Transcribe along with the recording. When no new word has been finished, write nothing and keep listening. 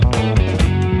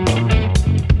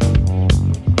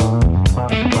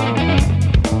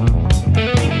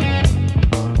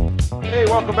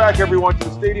welcome back, everyone, to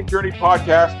the Stadium Journey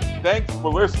podcast. Thanks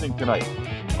for listening tonight.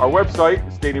 Our website,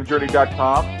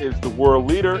 stadiumjourney.com, is the world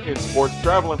leader in sports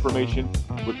travel information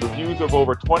with reviews of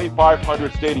over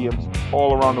 2,500 stadiums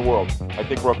all around the world. I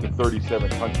think we're up to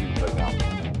 37 countries right now.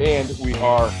 And we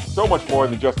are so much more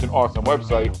than just an awesome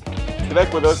website.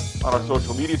 Connect with us on our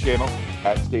social media channel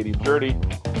at Stadium Journey.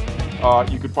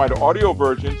 You can find audio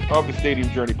versions of the Stadium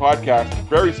Journey podcast.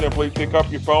 Very simply, pick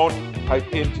up your phone,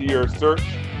 type into your search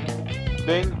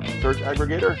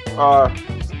aggregator,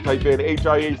 type in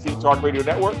HIAC Talk Radio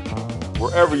Network,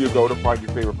 wherever you go to find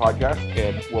your favorite podcast,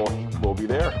 and we'll be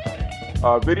there.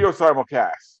 Video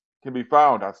simulcasts can be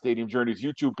found on Stadium Journey's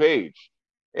YouTube page.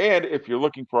 And if you're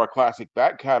looking for our classic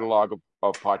back catalog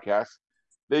of podcasts,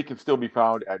 they can still be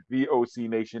found at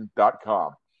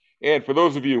vocnation.com. And for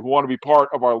those of you who want to be part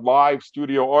of our live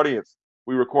studio audience,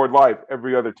 we record live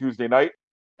every other Tuesday night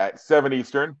at 7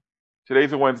 Eastern.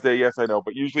 Today's a Wednesday, yes, I know,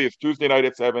 but usually it's Tuesday night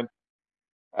at 7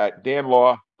 at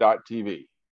danlaw.tv.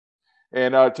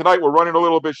 And tonight we're running a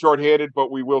little bit short-handed,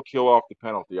 but we will kill off the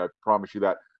penalty. I promise you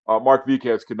that. Mark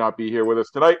Viquez could not be here with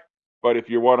us tonight, but if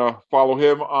you want to follow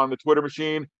him on the Twitter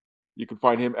machine, you can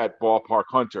find him at Ballpark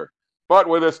Hunter. But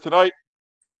with us tonight,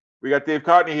 we got Dave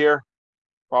Cotney here.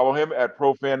 Follow him at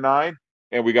ProFan9.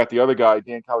 And we got the other guy,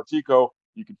 Dan Calachico.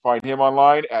 You can find him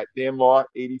online at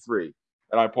DanLaw83.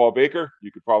 And I'm Paul Baker.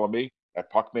 You can follow me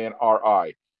at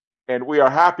PuckmanRI. And we are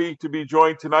happy to be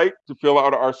joined tonight to fill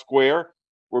out our square.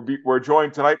 We're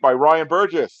joined tonight by Ryan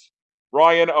Burgess.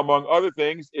 Ryan, among other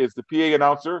things, is the PA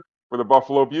announcer for the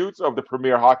Buffalo Beauts of the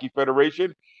Premier Hockey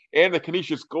Federation and the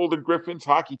Canisius Golden Griffins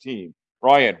hockey team.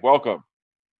 Ryan, welcome.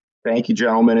 Thank you,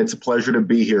 gentlemen. It's a pleasure to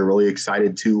be here. Really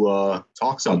excited to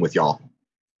talk some with y'all.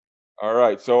 All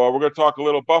right. So we're going to talk a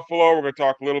little Buffalo. We're going to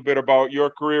talk a little bit about your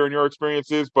career and your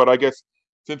experiences. But I guess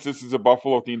since this is a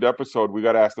Buffalo-themed episode, we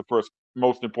got to ask the first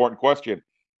most important question.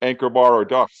 Anchor bar or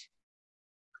Duff's?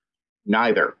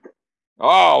 Neither.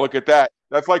 Oh, look at that.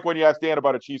 That's like when you ask Dan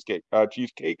about a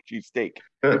cheesesteak.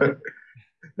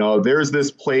 No, there's this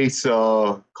place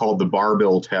called the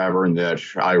Bar-Bill Tavern that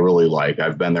I really like.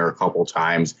 I've been there a couple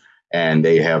times, and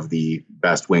they have the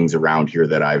best wings around here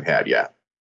that I've had yet.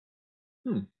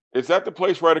 Is that the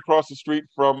place right across the street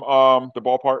from the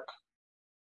ballpark?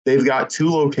 They've got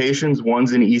two locations.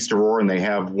 One's in East Aurora, and they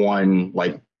have one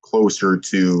like closer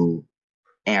to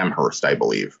Amherst, I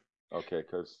believe. Okay,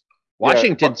 because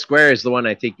Washington Square is the one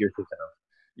I think you're thinking of.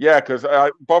 Yeah, because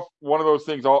one of those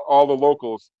things, all the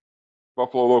locals,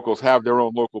 Buffalo locals, have their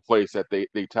own local place that they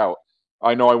tout.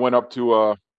 I know I went up to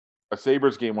a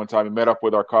Sabres game one time and met up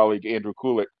with our colleague Andrew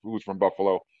Kulik, who's from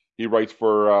Buffalo. He writes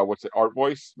for, Art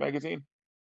Voice magazine?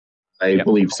 I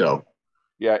believe so.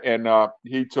 Yeah, and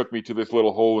he took me to this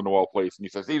little hole-in-the-wall place, and he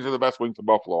says, these are the best wings in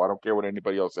Buffalo. I don't care what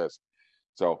anybody else says.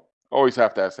 So always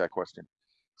have to ask that question.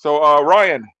 So,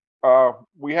 Ryan,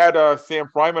 we had Sam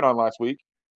Fryman on last week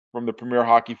from the Premier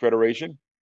Hockey Federation.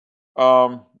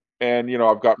 And, you know,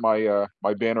 I've got my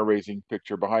my banner-raising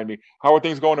picture behind me. How are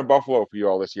things going in Buffalo for you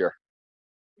all this year?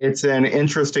 It's an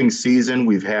interesting season.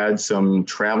 We've had some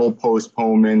travel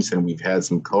postponements, and we've had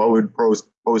some COVID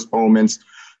postponements.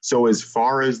 So as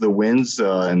far as the wins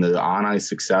and the on-ice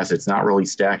success, it's not really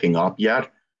stacking up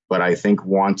yet. But I think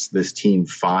once this team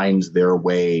finds their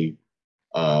way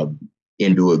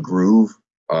into a groove,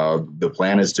 the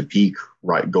plan is to peak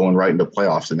going right into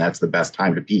playoffs, and that's the best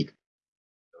time to peak.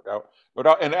 No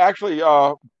doubt. And actually,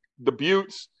 the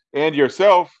Beauts and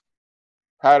yourself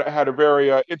had a very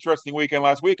interesting weekend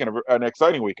last weekend, an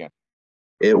exciting weekend.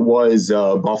 It was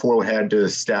Buffalo had to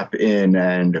step in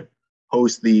and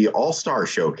host the All-Star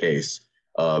Showcase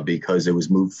because it was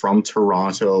moved from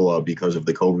Toronto because of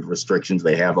the COVID restrictions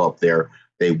they have up there.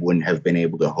 They wouldn't have been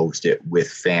able to host it with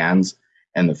fans,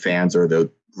 and the fans are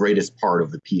the greatest part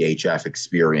of the PHF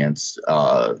experience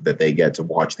that they get to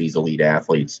watch these elite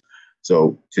athletes.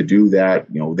 So to do that,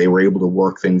 you know, they were able to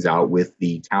work things out with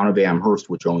the town of Amherst,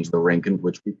 which owns the rink in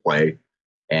which we play,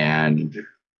 and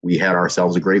we had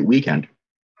ourselves a great weekend.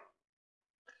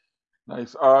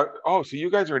 Nice. So you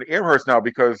guys are in Amherst now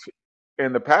because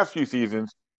in the past few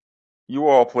seasons, you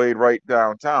all played right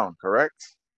downtown,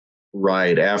 correct?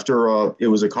 Right. After it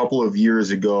was a couple of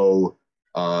years ago,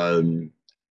 PSE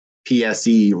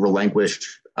relinquished,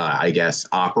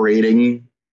 operating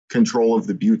control of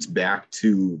the Beauts back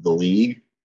to the league.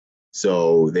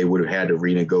 So they would have had to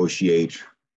renegotiate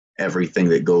everything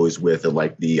that goes with it,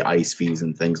 like the ice fees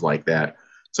and things like that.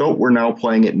 So we're now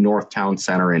playing at Northtown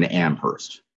Center in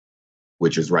Amherst,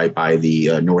 which is right by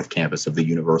the north campus of the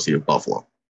University of Buffalo.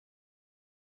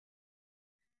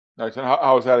 Nice. And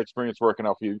how is that experience working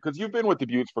out for you? Because you've been with the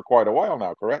Beauts for quite a while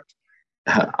now, correct?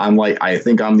 I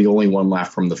think I'm the only one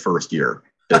left from the first year.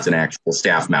 that's an actual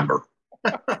staff member.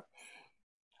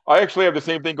 I actually have the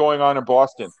same thing going on in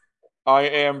Boston. I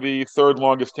am the third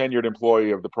longest tenured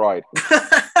employee of the Pride.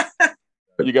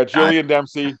 You got Jillian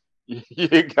Dempsey,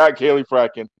 you got Kaylee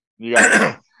Fracken, you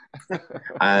got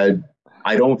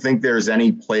I don't think there's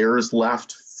any players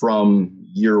left from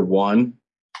year one.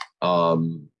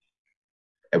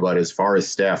 But as far as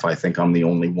staff, I think I'm the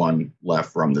only one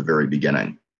left from the very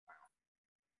beginning.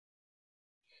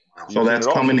 So that's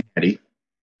coming handy.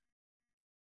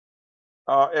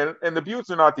 And the Buttes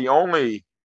are not the only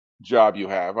job you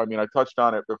have. I mean, I touched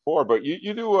on it before, but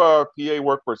you do PA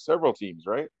work for several teams,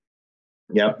 right?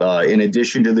 Yep. In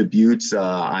addition to the Buttes,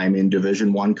 I'm in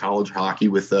Division I college hockey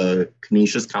with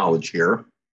Canisius College here.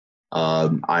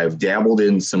 I've dabbled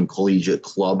in some collegiate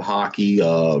club hockey.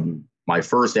 My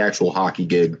first actual hockey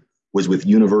gig was with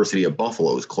University of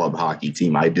Buffalo's club hockey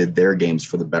team. I did their games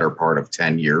for the better part of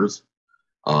 10 years.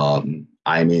 I'm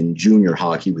in junior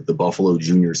hockey with the Buffalo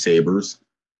Junior Sabres.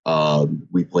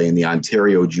 We play in the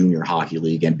Ontario Junior Hockey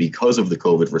League, and because of the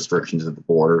COVID restrictions at the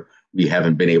border, we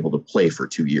haven't been able to play for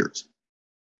 2 years.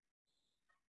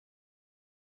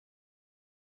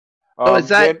 Is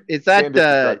that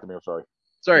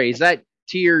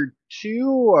tier 2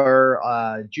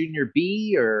 or junior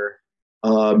B or?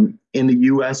 In the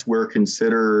U.S., we're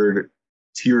considered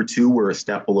tier 2. We're a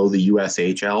step below the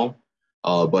USHL,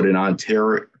 but in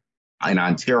Ontario,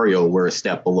 we're a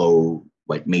step below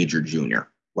like major junior,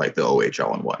 like the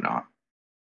OHL and whatnot.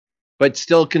 But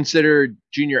still considered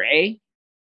junior A?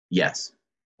 Yes.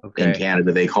 Okay. In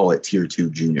Canada, they call it tier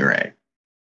 2 junior A.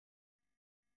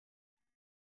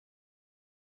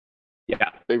 Yeah.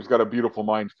 Dave's got a beautiful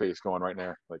mind face going right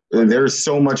now. Like, there's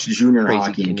so much junior crazy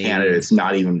hockey in Canadians. Canada, it's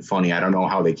not even funny. I don't know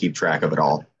how they keep track of it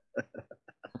all.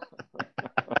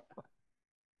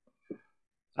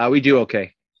 We do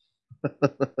okay.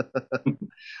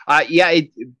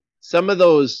 Some of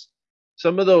those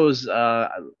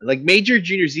like major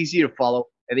junior is easy to follow,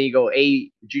 and then you go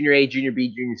junior A, junior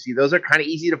B, junior C. Those are kind of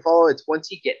easy to follow. It's once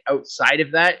you get outside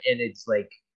of that, and it's like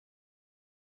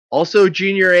also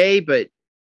junior A, but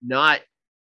not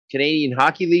Canadian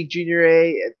Hockey League junior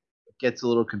A. It gets a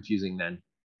little confusing then.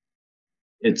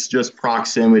 It's just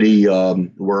proximity.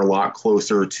 We're a lot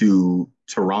closer to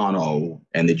Toronto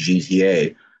and the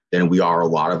GTA than we are a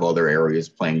lot of other areas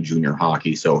playing junior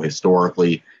hockey. So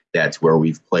historically, that's where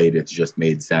we've played. It's just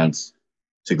made sense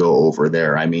to go over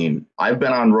there. I mean, I've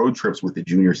been on road trips with the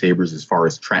Junior Sabres as far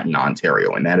as Trenton,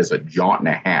 Ontario, and that is a jaunt and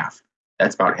a half.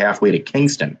 That's about halfway to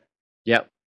Kingston. Yep.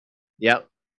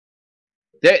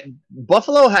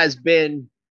 Buffalo has been,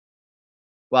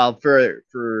 well,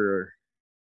 for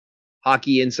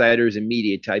hockey insiders and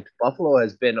media types, Buffalo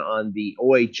has been on the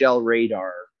OHL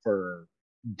radar for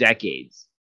decades.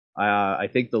 I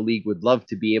think the league would love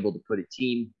to be able to put a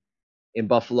team in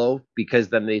Buffalo because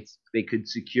then they could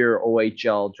secure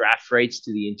OHL draft rights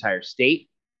to the entire state.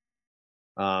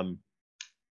 But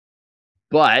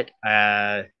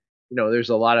there's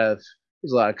a lot of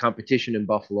competition in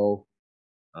Buffalo.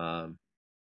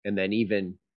 And then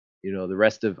even, the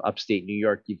rest of upstate New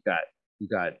York, you've got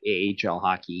AHL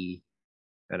hockey,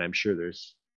 and I'm sure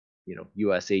there's,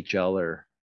 USHL or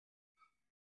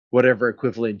whatever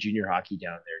equivalent junior hockey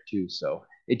down there too. So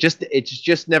it's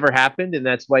just never happened, and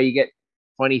that's why you get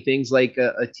funny things like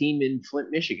a team in Flint,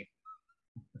 Michigan.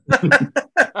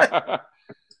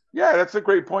 Yeah, that's a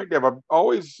great point, Dave. I've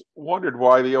always wondered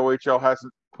why the OHL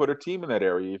hasn't put a team in that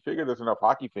area. You figure there's enough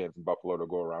hockey fans in Buffalo to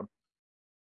go around.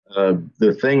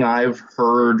 The thing I've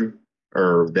heard,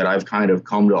 or that I've kind of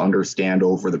come to understand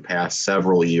over the past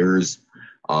several years,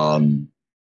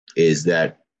 is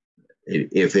that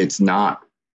if it's not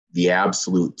the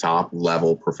absolute top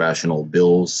level professional,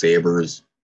 Bills, Sabres,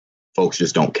 folks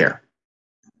just don't care.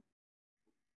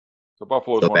 So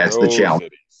Buffalo's one of those the challenge.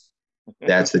 Cities.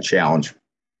 That's the challenge.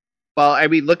 Well, I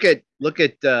mean, look at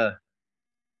college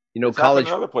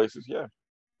in other places, yeah.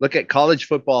 Look at college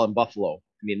football in Buffalo.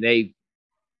 They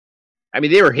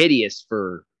were hideous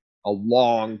for a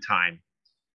long time,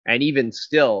 and even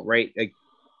still, right? Like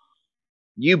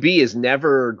UB is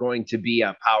never going to be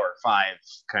a Power 5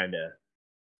 kind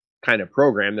of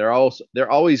program. They're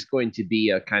always going to be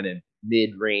a kind of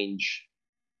mid-range,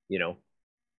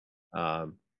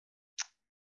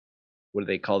 what do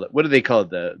they call it? What do they call it?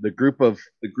 The group of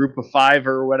 5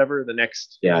 or whatever. The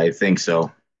next. Yeah, I think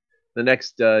so. The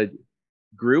next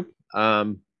group.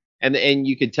 And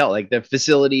you can tell like the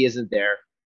facility isn't there,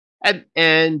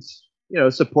 and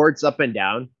support's up and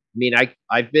down. I mean,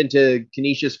 I've been to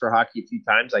Canisius for hockey a few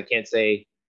times. I can't say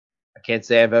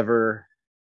I've ever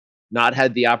not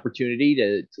had the opportunity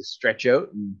to stretch out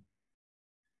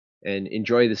and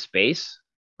enjoy the space.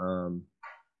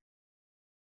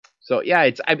 So yeah,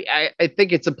 it's I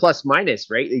think it's a plus minus,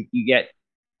 right? You get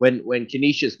when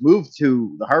Canisius moved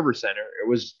to the Harbor Center,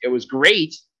 it was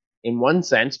great in one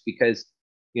sense because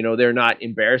they're not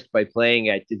embarrassed by playing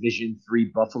at Division 3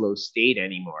 Buffalo State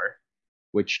anymore,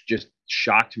 which just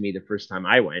shocked me the first time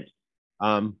I went.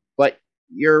 But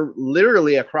you're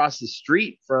literally across the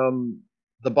street from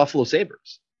the Buffalo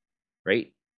Sabres,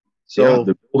 right? Yeah, So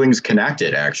the building's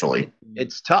connected actually.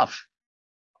 it's tough.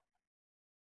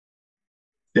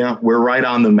 Yeah, we're right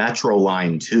on the metro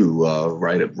line too.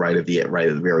 Right at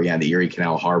the very end, the Erie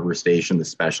Canal Harbor Station, the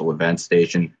special event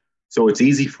station. So it's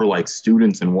easy for like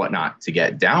students and whatnot to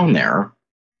get down there.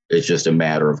 It's just a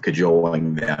matter of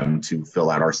cajoling them to fill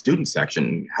out our student section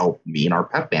and help me and our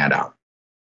pep band out.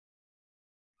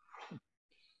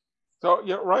 So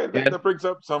yeah, right. That, Dan? that brings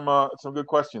up some good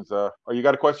questions. You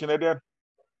got a question there, Dan?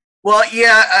 Well,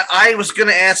 yeah, I was going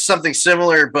to ask something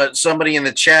similar, but somebody in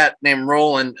the chat named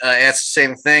Roland asked the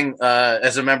same thing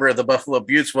as a member of the Buffalo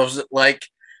Buttes. What was it like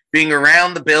being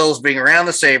around the Bills, being around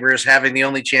the Sabres, having the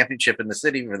only championship in the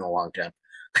city for a long time?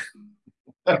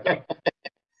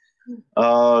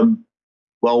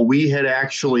 Well, we had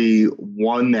actually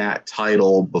won that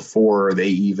title before they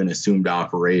even assumed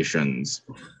operations,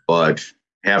 but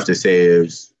have to say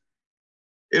it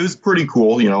was pretty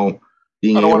cool,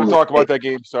 being I don't want to able talk about that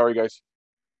game. Sorry, guys.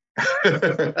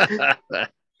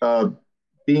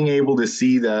 being able to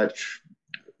see that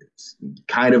it's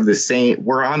kind of the same.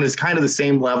 We're on this kind of the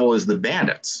same level as the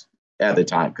Bandits at the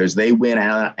time because they win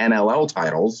NLL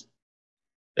titles.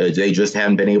 They just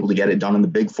haven't been able to get it done in the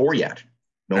Big Four yet,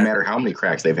 no matter how many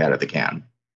cracks they've had at the can.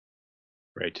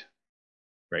 Right.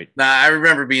 Nah, I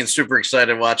remember being super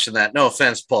excited watching that. No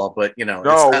offense, Paul, but No,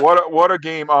 not... what a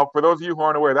game! For those of you who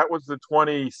aren't aware, that was the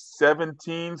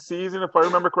 2017 season, if I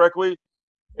remember correctly,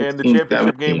 and the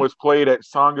championship game was played at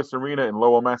Songus Arena in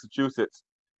Lowell, Massachusetts.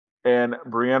 And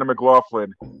Brianna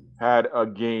McLaughlin had a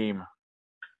game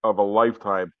of a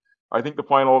lifetime. I think the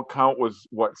final count was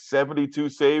 72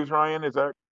 saves. Ryan, is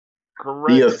that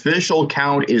correct? The official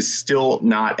count is still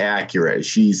not accurate.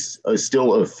 She's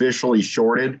still officially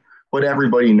shorted, but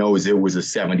everybody knows it was a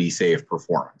 70 save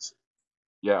performance.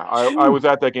 Yeah, I was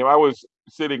at that game. I was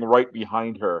sitting right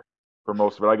behind her for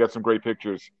most of it. I got some great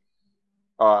pictures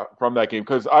from that game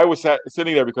because I was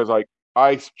sitting there because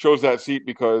I chose that seat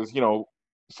because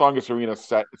Songus Arena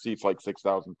seats like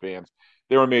 6,000 fans.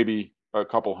 There were maybe a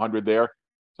couple hundred there,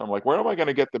 so I'm like, where am I going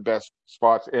to get the best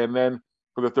spots? And then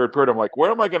for the third period, I'm like,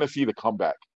 where am I going to see the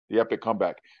comeback, the epic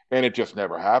comeback? And it just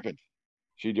never happened.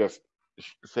 She just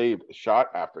saved shot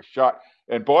after shot.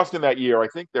 And Boston that year, I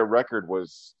think their record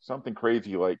was something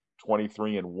crazy like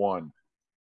 23-1.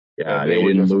 Yeah, they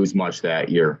didn't lose much that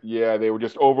year. Yeah, they were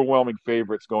just overwhelming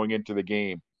favorites going into the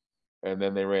game. And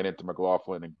then they ran into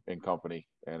McLaughlin and company,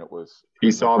 and it was.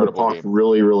 He saw the puck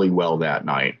really, really well that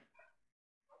night.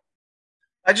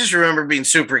 I just remember being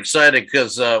super excited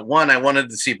because one, I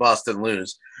wanted to see Boston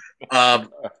lose, and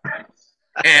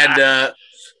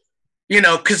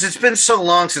because it's been so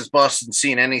long since Boston's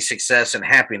seen any success and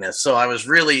happiness, so I was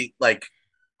really like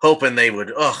hoping they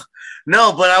would.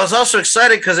 No, but I was also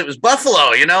excited because it was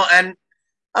Buffalo, and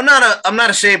I'm not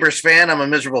a Sabres fan. I'm a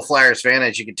miserable Flyers fan,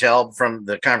 as you can tell from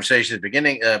the conversation at the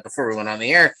beginning before we went on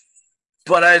the air.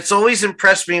 But it's always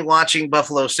impressed me watching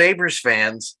Buffalo Sabres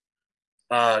fans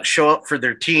show up for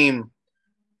their team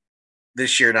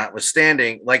this year,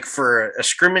 notwithstanding, like for a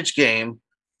scrimmage game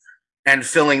and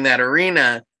filling that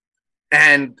arena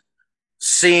and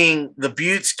seeing the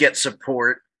Buttes get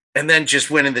support and then just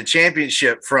winning the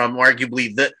championship from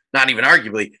not even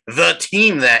arguably, the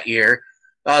team that year.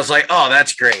 I was like, oh,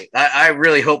 that's great. I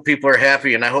really hope people are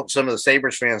happy, and I hope some of the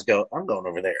Sabres fans go, I'm going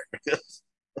over there.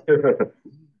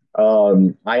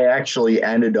 I actually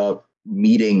ended up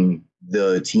meeting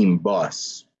the team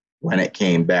bus when it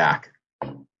came back.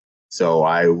 So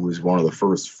I was one of the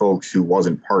first folks who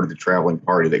wasn't part of the traveling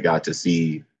party that got to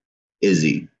see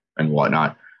Izzy and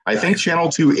whatnot. I think Channel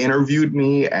 2 interviewed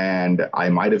me, and I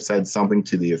might have said something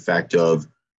to the effect of,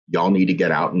 y'all need to get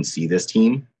out and see this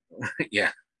team. Yeah.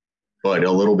 But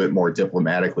a little bit more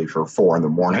diplomatically for 4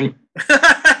 a.m. Where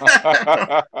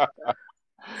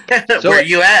are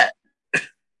you at?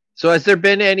 So has there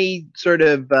been any sort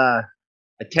of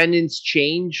attendance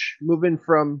change moving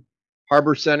from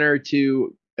Harbor Center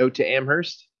out to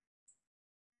Amherst?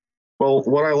 Well,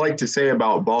 what I like to say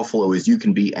about Buffalo is you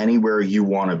can be anywhere you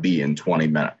want to be in 20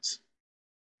 minutes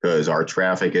because our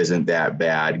traffic isn't that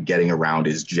bad. Getting around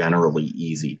is generally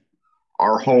easy.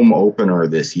 Our home opener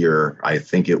this year, I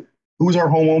think who's our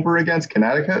home opener against?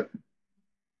 Connecticut?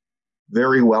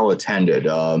 Very well attended.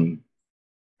 Haven't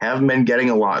been getting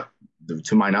a lot.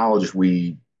 To my knowledge,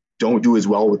 we don't do as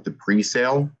well with the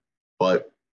pre-sale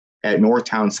but at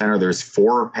Northtown Center, there's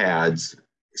 4 pads.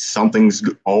 Something's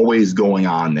always going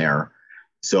on there.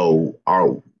 So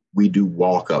we do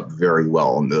walk up very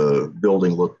well, and the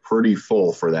building looked pretty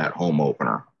full for that home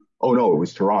opener. Oh no, it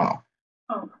was Toronto.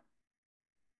 Oh,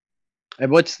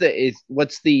 And what's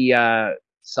the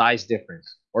size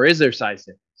difference, or is there size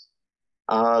difference?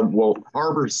 Well,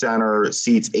 Harbor Center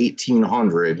seats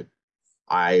 1,800.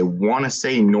 I want to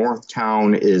say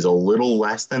Northtown is a little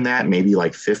less than that, maybe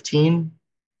like 15.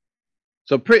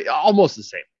 So almost the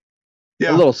same.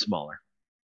 Yeah. A little smaller.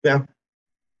 Yeah.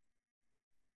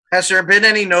 Has there been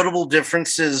any notable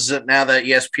differences now that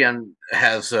ESPN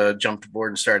has jumped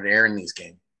aboard and started airing these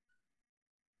games?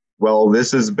 Well,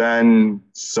 this has been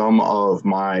some of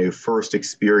my first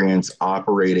experience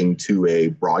operating to a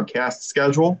broadcast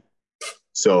schedule.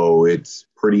 So it's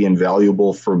pretty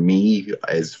invaluable for me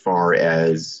as far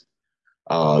as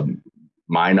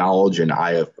my knowledge, and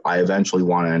I eventually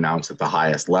want to announce at the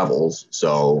highest levels.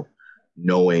 So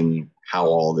knowing how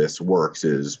all this works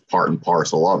is part and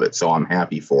parcel of it. So I'm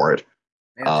happy for it.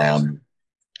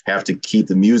 Have to keep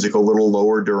the music a little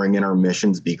lower during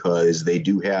intermissions because they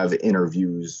do have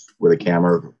interviews with a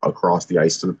camera across the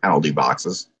ice to the penalty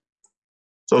boxes.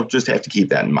 So just have to keep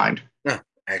that in mind.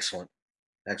 Excellent.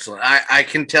 I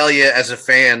can tell you as a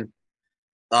fan,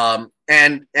 and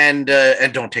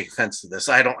don't take offense to this,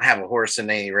 I don't have a horse in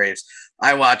any race.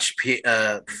 I watch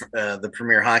the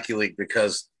Premier Hockey League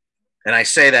because, and I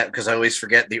say that because I always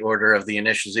forget the order of the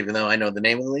initials, even though I know the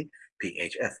name of the league,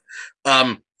 PHF.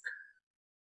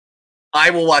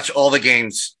 I will watch all the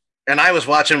games, and I was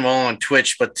watching them all on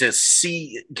Twitch, but to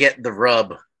get the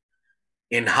rub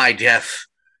in high def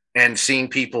and seeing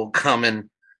people coming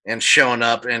and showing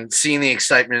up and seeing the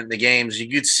excitement in the games, you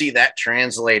could see that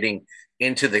translating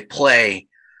into the play,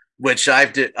 which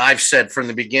I've said from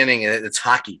the beginning, it's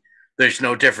hockey. There's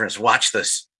no difference. Watch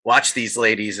this. Watch these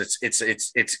ladies.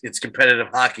 It's competitive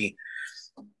hockey.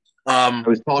 I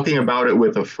was talking about it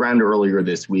with a friend earlier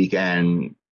this week,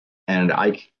 and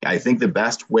I think the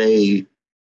best way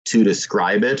to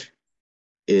describe it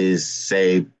is,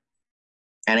 say,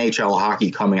 NHL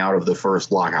hockey coming out of the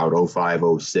first lockout,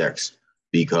 05-06,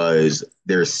 because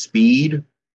there's speed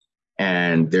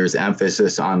and there's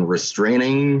emphasis on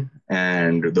restraining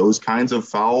and those kinds of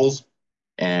fouls.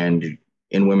 And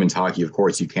in women's hockey, of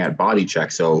course, you can't body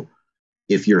check. So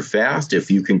if you're fast, if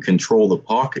you can control the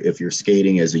puck, if you're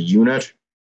skating as a unit,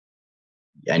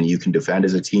 and you can defend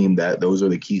as a team, those are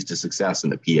the keys to success in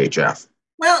the PHF.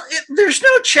 Well, there's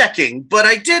no checking, but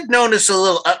I did notice a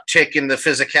little uptick in the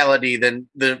physicality than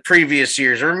the previous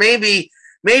years, or maybe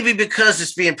because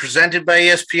it's being presented by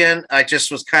ESPN, I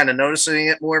just was kind of noticing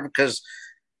it more because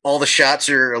all the shots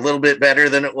are a little bit better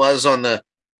than it was on a.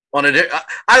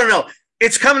 I don't know.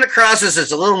 It's coming across as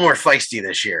it's a little more feisty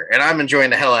this year, and I'm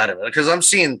enjoying the hell out of it because I'm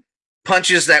seeing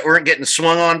punches that weren't getting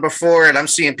swung on before, and I'm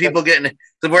seeing people getting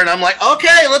the word, and I'm like,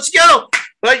 okay, let's go.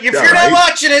 But if you're not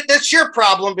watching it, that's your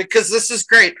problem because this is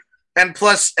great. And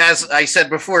plus, as I said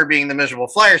before, being the miserable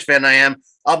Flyers fan I am,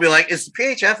 I'll be like, is the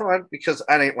PHF on? Because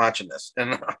I ain't watching this.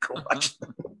 And I'll go watch it.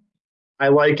 I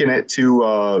liken it to,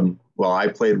 I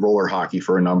played roller hockey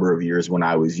for a number of years when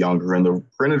I was younger, and the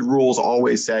printed rules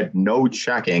always said no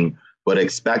checking, but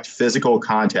expect physical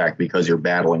contact because you're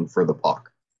battling for the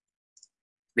puck.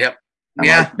 Yep.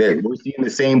 We're seeing the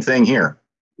same thing here.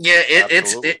 Yeah,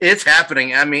 it's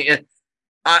happening. I mean,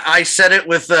 I said it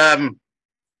with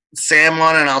Sam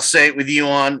on, and I'll say it with you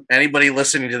on. Anybody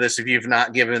listening to this, if you've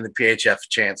not given the PHF a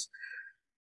chance,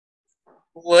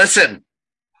 listen,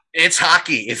 it's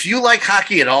hockey. If you like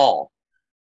hockey at all,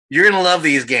 you're going to love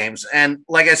these games. And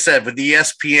like I said, with the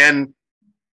ESPN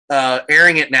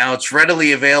airing it now, it's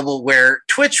readily available, where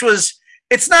Twitch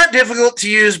it's not difficult to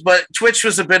use, but Twitch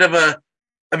was a bit of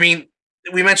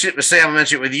we mentioned it with Sam, I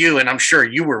mentioned it with you, and I'm sure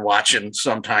you were watching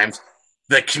sometimes.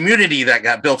 The community that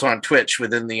got built on Twitch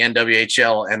within the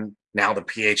NWHL and now the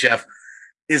PHF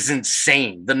is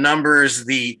insane. The numbers,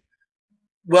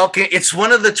 it's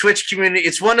one of the Twitch community.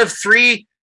 It's one of 3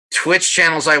 Twitch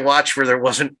channels I watched where there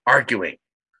wasn't arguing,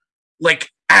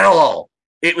 like at all.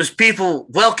 It was people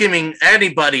welcoming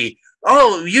anybody.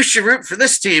 Oh, you should root for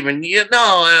this team, and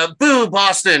boo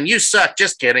Boston, you suck.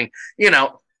 Just kidding,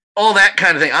 all that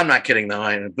kind of thing. I'm not kidding though.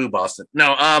 I boo Boston.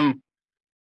 No,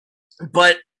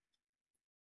 but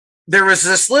there was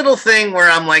this little thing where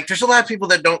I'm like, there's a lot of people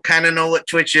that don't kind of know what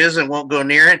Twitch is and won't go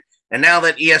near it. And now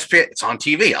that ESPN, it's on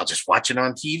TV, I'll just watch it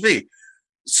on TV.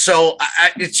 So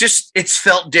it's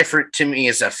felt different to me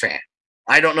as a fan.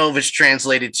 I don't know if it's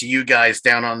translated to you guys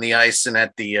down on the ice and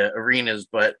at the arenas,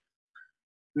 but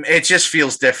it just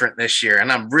feels different this year.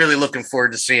 And I'm really looking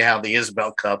forward to see how the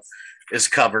Isabel Cup is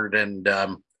covered. And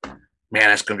Man,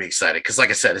 that's going to be exciting because, like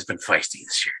I said, it's been feisty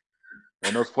this year.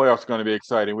 And those playoffs are going to be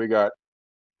exciting. We got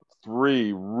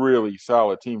 3 really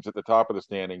solid teams at the top of the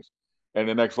standings, and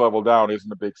the next level down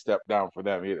isn't a big step down for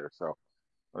them either. So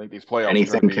I think these playoffs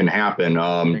Anything can happen.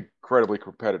 Incredibly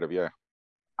competitive, yeah.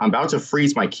 I'm about to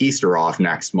freeze my keister off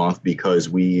next month because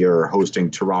we are hosting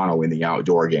Toronto in the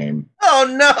outdoor game. Oh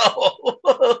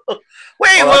no!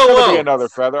 Wait, whoa! Be another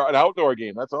feather, an outdoor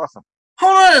game. That's awesome.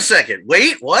 Hold on a second.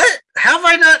 Wait, what? How have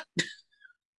I not?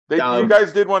 You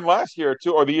guys did one last year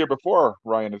too, or the year before,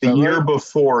 Ryan. The year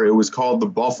before, it was called the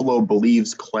Buffalo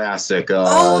Believes Classic.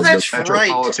 That's the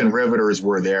Metropolitan right. Riveters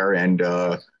were there and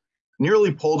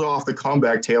nearly pulled off the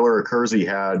comeback. Taylor Kersey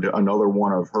had another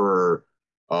one of her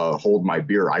hold my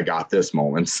beer, I got this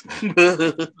moments.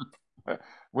 I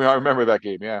remember that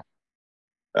game, yeah.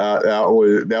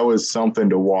 That was something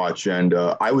to watch. And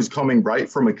I was coming right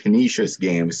from a Canisius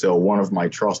game, so one of my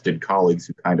trusted colleagues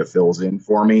who kind of fills in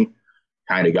for me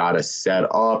kind of got us set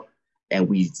up, and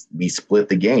we split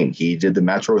the game. He did the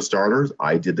Metro starters,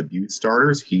 I did the Butte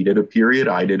starters. He did a period,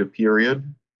 I did a period,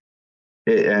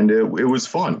 and it was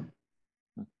fun.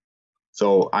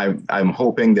 So I'm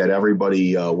hoping that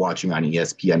everybody watching on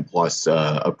ESPN Plus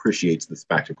appreciates the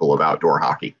spectacle of outdoor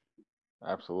hockey.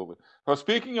 Absolutely. Now,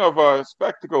 speaking of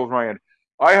spectacles, Ryan,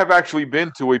 I have actually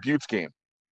been to a Buttes game.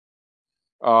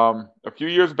 A few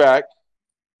years back,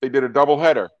 they did a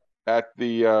doubleheader at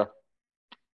the.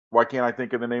 Why can't I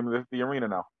think of the name of the arena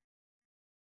now?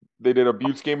 They did a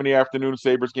Buttes game in the afternoon,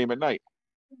 Sabres game at night.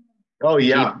 Oh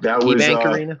yeah, that was KeyBank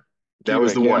Arena. That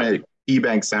was the one at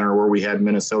KeyBank Center where we had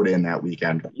Minnesota in that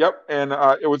weekend. Yep, and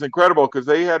it was incredible because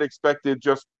they had expected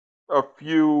just a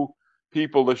few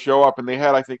people to show up, and they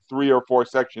had, I think, 3 or 4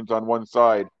 sections on one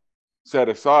side set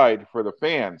aside for the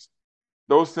fans.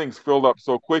 Those things filled up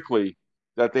so quickly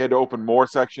that they had to open more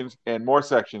sections, and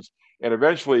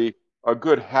eventually a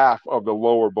good half of the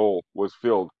lower bowl was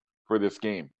filled for this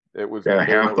game. It was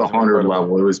half the 100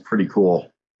 level. It was pretty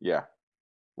cool. Yeah.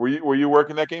 Were you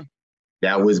working that game?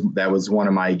 That was one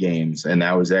of my games, and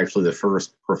that was actually the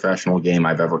first professional game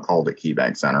I've ever called at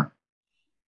KeyBank Center.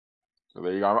 So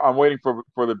there you go. I'm waiting for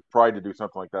the Pride to do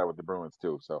something like that with the Bruins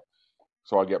too. So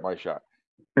I'll get my shot.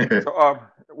 So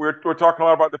we're talking a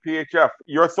lot about the PHF.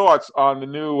 Your thoughts on the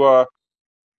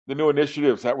new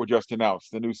initiatives that were just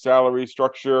announced, the new salary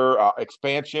structure,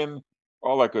 expansion,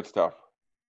 all that good stuff.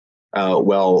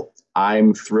 Well,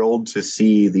 I'm thrilled to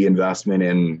see the investment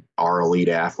in our elite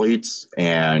athletes,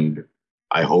 and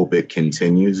I hope it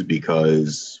continues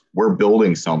because we're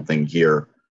building something here,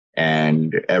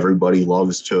 and everybody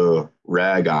loves to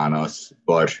rag on us.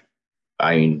 But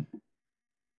I mean,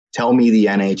 tell me the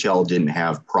NHL didn't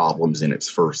have problems in its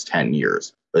first 10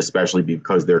 years, especially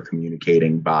because they're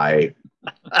communicating by,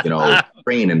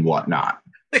 train and whatnot.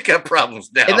 They got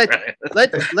problems now. Right?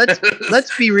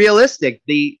 Let's be realistic.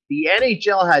 The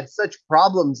NHL had such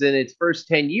problems in its first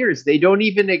 10 years. They don't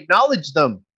even acknowledge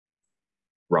them.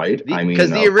 Right. Because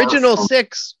the original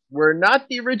 6 were not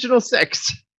the original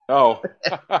 6. Oh.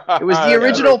 It was the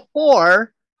original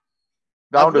 4.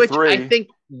 Down to which 3. I think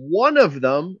one of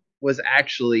them was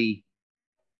actually,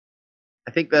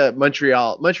 I think the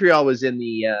Montreal was in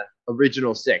the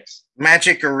original 6.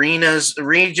 Magic arenas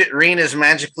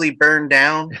magically burned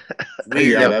down.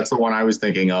 Yeah, that's the one I was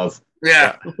thinking of.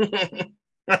 Yeah.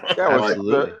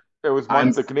 Absolutely. It was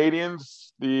the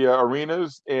Canadians, the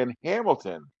arenas, and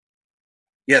Hamilton.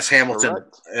 Yes, Hamilton.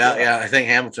 Correct. Yeah, I think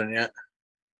Hamilton, yeah.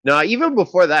 No, even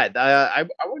before that, I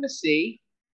want to see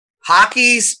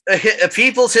hockey's a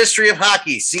people's history of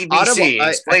hocky. CBC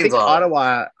explains all.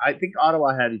 Ottawa. I think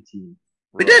Ottawa had a team.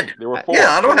 We did. There were 4.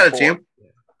 Yeah, Ottawa had a team.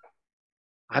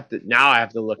 I have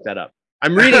to look that up.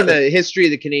 I'm reading the history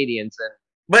of the Canadians,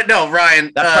 but no,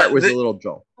 Ryan, that part was a little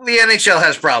dull. The NHL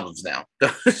has problems now.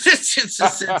 It's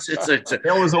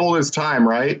as old as time,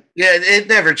 right? Yeah, it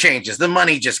never changes. The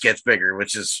money just gets bigger,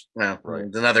 which is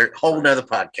another whole nother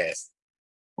podcast.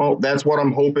 Well, that's what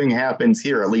I'm hoping happens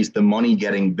here. At least the money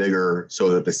getting bigger, so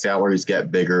that the salaries get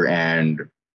bigger and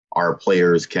our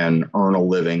players can earn a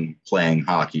living playing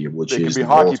hockey, which is the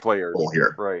hockey players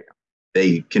here. Right.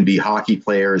 They can be hockey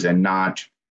players and not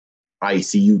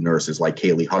ICU nurses like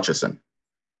Kaylee Hutchison.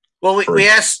 Well, we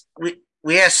asked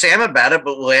Sam about it,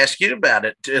 but we'll ask you about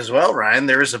it as well, Ryan.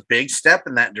 There was a big step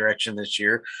in that direction this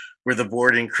year where the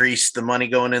board increased the money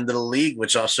going into the league,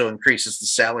 which also increases the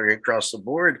salary across the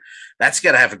board. That's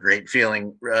got to have a great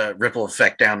feeling, ripple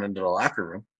effect down into the locker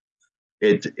room.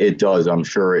 It does. I'm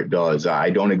sure it does. I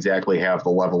don't exactly have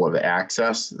the level of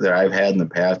access that I've had in the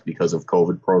past because of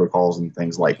COVID protocols and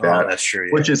things like that. Oh, that's true.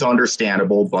 Yeah. Which is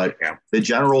understandable. But the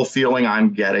general feeling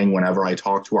I'm getting whenever I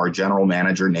talk to our general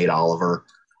manager, Nate Oliver,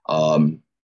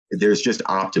 there's just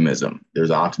optimism.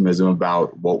 There's optimism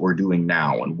about what we're doing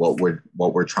now and what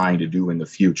we're trying to do in the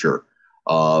future.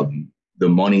 The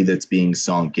money that's being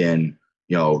sunk in,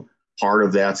 part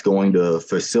of that's going to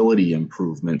facility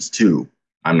improvements too.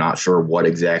 I'm not sure what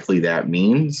exactly that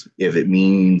means. If it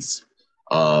means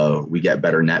we get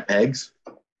better net pegs,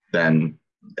 then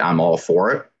I'm all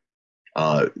for it.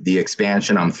 The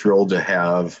expansion, I'm thrilled to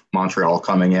have Montreal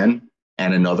coming in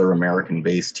and another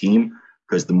American-based team,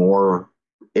 because the more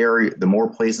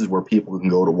places where people can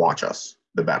go to watch us,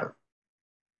 the better.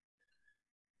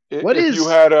 If you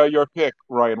had your pick,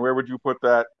 Ryan, where would you put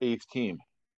that 8th team?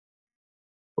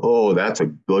 Oh, that's a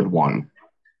good one.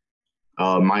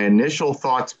 My initial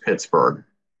thoughts, Pittsburgh,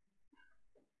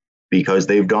 because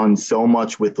they've done so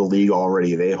much with the league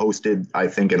already. They hosted, I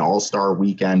think, an all-star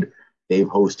weekend. They've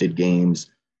hosted games.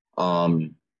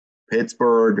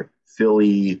 Pittsburgh,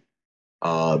 Philly,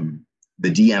 the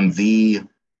DMV,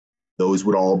 those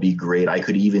would all be great. I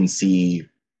could even see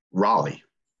Raleigh.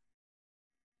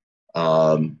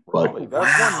 Raleigh,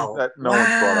 that's one that no one's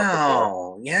brought up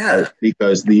before. Yeah.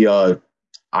 Because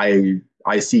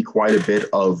I see quite a bit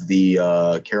of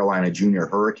the Carolina Junior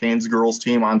Hurricanes girls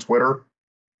team on Twitter,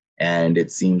 and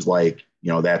it seems like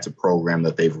that's a program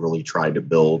that they've really tried to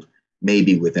build,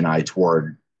 maybe with an eye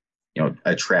toward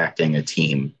attracting a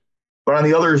team. But on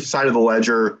the other side of the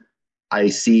ledger, I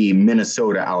see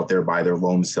Minnesota out there by their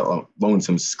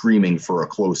lonesome screaming for a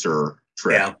closer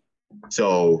trip. Yeah.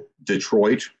 So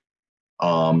Detroit,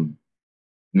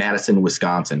 Madison,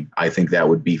 Wisconsin, I think that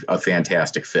would be a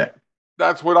fantastic fit.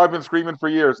 That's what I've been screaming for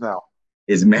years now.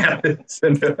 Is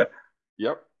Madison?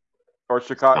 Yep. Or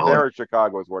Chicago. There at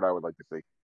Chicago is what I would like to see.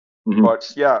 Mm-hmm.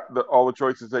 But yeah, all the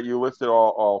choices that you listed,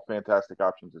 all fantastic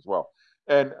options as well.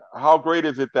 And how great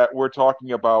is it that we're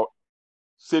talking about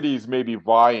cities maybe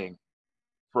vying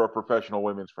for a professional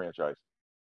women's franchise?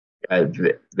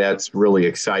 That's really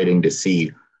exciting to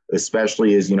see,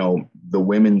 especially as the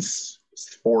women's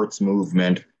sports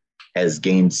movement has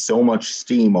gained so much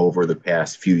steam over the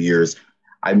past few years.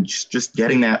 I'm just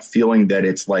getting that feeling that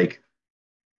it's like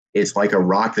a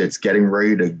rock that's getting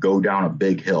ready to go down a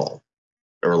big hill,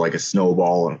 or like a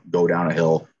snowball and go down a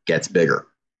hill, gets bigger.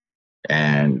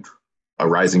 And a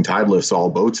rising tide lifts all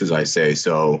boats, as I say.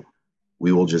 So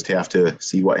we will just have to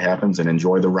see what happens and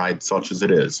enjoy the ride such as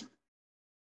it is.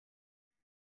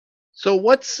 So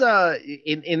what's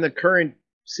in the current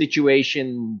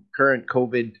situation, current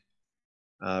COVID,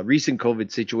 recent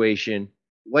COVID situation,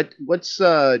 what's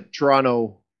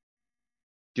Toronto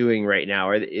doing right now?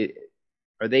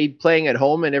 Are they playing at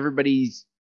home and everybody's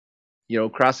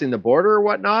crossing the border or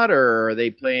whatnot, or are they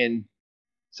playing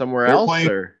somewhere else?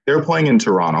 They're playing in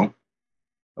Toronto.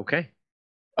 Okay.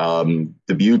 The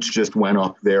Buttes just went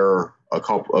up there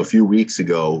a few weeks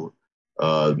ago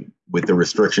with the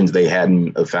restrictions they had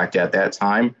in effect at that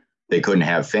time. They couldn't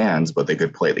have fans, but they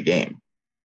could play the game.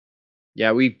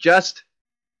 Yeah, we've just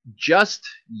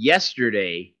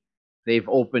yesterday they've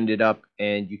opened it up,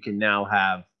 and you can now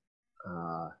have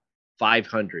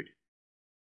 500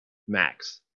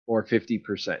 max or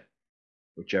 50%,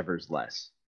 whichever's less.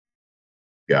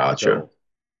 Gotcha.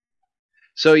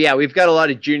 So yeah, we've got a lot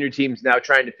of junior teams now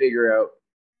trying to figure out,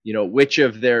 which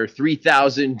of their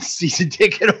 3,000 season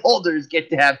ticket holders get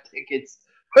to have tickets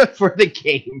for the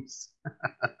games.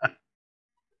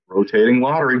 Rotating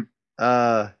lottery. It's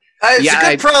a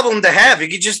good problem to have. You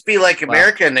could just be like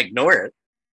America and ignore it.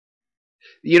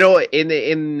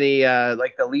 In the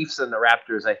like the Leafs and the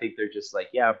Raptors, I think they're just like,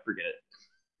 yeah, forget it.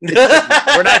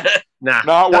 We're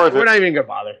not worth it. We're not even gonna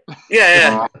bother.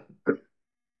 Yeah.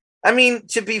 I mean,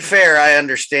 to be fair, I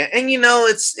understand, and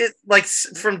it's like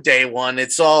from day one,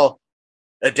 it's all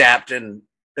adapt and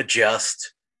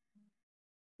adjust.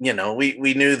 We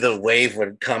knew the wave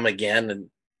would come again,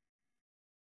 and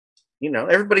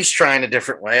everybody's trying a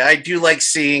different way. I do like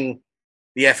seeing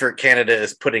the effort Canada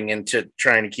is putting into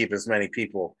trying to keep as many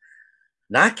people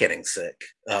not getting sick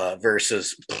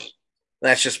versus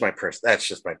that's just my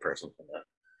personal thing.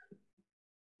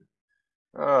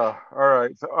 All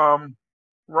right. So,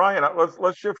 Ryan,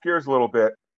 let's shift gears a little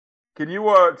bit. Can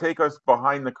you take us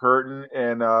behind the curtain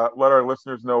and let our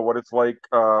listeners know what it's like,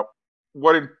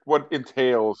 what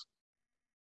entails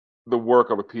the work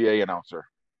of a PA announcer?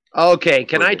 Okay,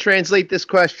 can I translate this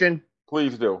question?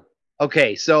 Please do.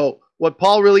 Okay, so what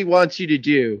Paul really wants you to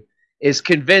do is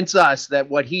convince us that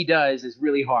what he does is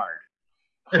really hard.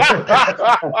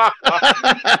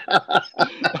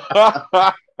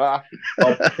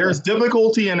 There's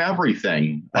difficulty in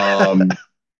everything.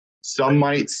 Some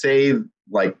might say,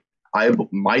 like,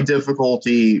 my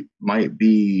difficulty might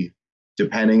be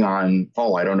depending on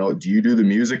Paul. I don't know. Do you do the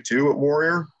music too at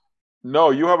Warrior?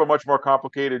 No, you have a much more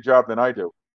complicated job than I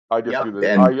do. I just do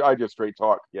Yep, the I just straight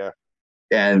talk. Yeah.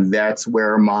 and that's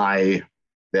where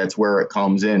it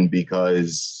comes in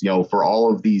because for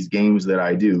all of these games that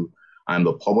I do, I'm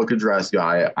the public address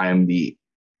guy, I'm the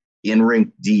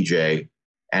in-rink DJ,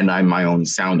 and I'm my own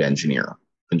sound engineer,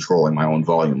 controlling my own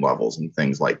volume levels and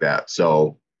things like that.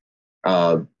 So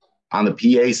uh, on the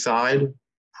PA side,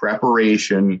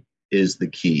 preparation is the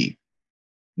key.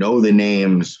 Know the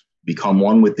names, become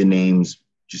one with the names,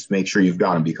 just make sure you've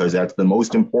got them because that's the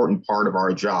most important part of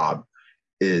our job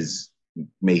is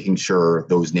making sure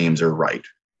those names are right.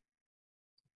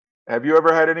 Have you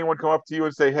ever had anyone come up to you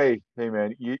and say, hey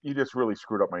man, you just really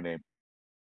screwed up my name?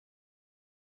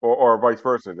 Or vice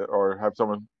versa, or have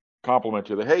someone compliment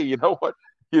you that, hey, you know what?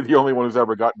 You're the only one who's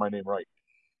ever gotten my name right.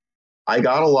 I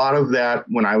got a lot of that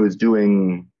when I was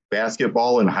doing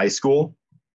basketball in high school.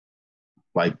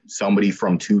 Like somebody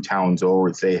from 2 towns over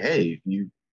would say, "Hey, you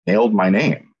nailed my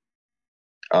name."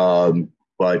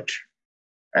 But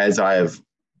as I have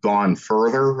gone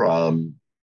further,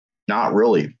 not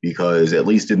really, because at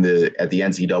least at the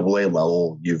NCAA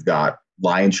level, you've got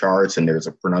line charts and there's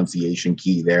a pronunciation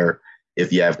key there.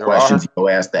 If you have There questions, are. you go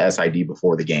ask the SID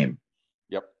before the game.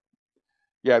 Yep.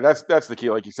 Yeah, that's the key,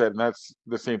 like you said, and that's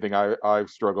the same thing I've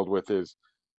struggled with is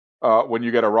when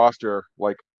you get a roster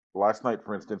like last night,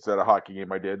 for instance, at a hockey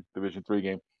game I did, Division 3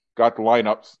 game, got the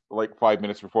lineups like 5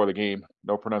 minutes before the game,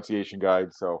 no pronunciation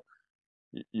guide, so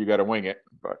you got to wing it.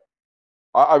 But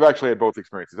I've actually had both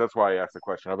experiences. That's why I asked the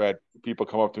question. I've had people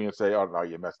come up to me and say, "Oh no,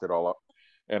 you messed it all up,"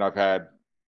 and I've had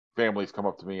families come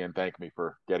up to me and thank me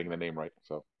for getting the name right.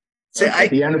 So See, At I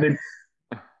the end of the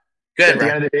Go ahead, at the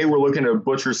Brian. end of the day, we're looking to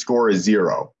butcher score as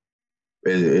zero.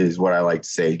 Is what I like to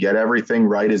say. Get everything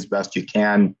right as best you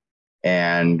can,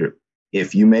 and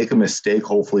if you make a mistake,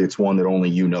 hopefully it's one that only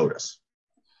you notice.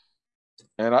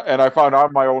 and I found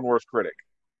I'm my own worst critic.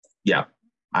 Yeah,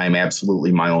 I'm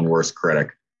absolutely my own worst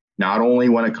critic. Not only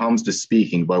when it comes to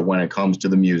speaking, but when it comes to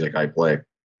the music I play.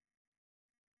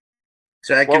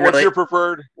 So I Well, can relate.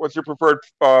 what's your preferred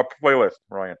playlist,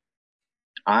 Ryan?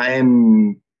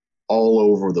 I'm all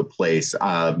over the place.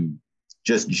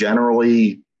 Just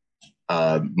generally,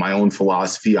 my own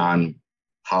philosophy on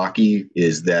hockey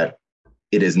is that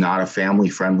it is not a family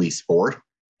friendly sport,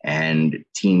 and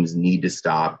teams need to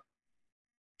stop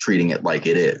treating it like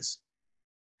it is.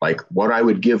 Like what I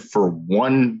would give for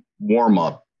one warm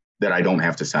up that I don't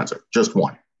have to censor, just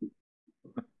one.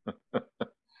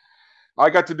 I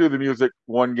got to do the music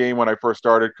one game when I first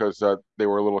started because they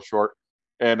were a little short,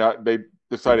 and they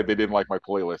decided they didn't like my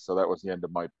playlist, so that was the end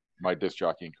of my disc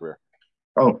jockeying career.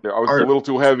 Oh, I was a are little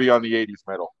too heavy on the '80s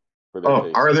metal for their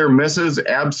taste. are there misses?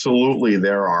 Absolutely,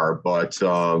 there are, but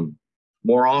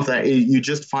more often you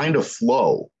just find a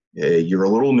flow. You're a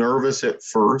little nervous at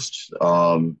first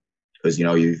because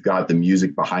you've got the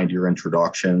music behind your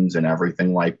introductions and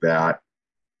everything like that,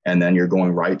 and then you're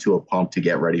going right to a pump to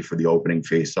get ready for the opening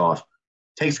face off.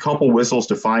 Takes a couple whistles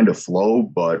to find a flow,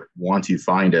 but once you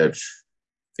find it,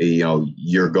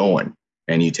 you're going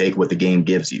and you take what the game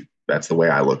gives you. That's the way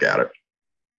I look at it.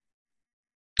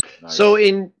 Nice. So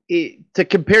to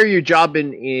compare your job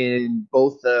in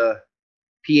both the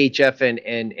PHF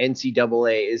and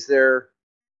NCAA,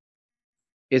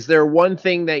 is there one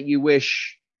thing that you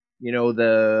wish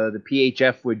the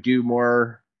PHF would do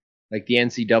more like the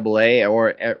NCAA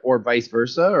or vice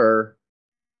versa, or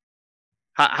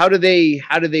how do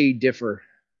they differ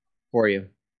for you?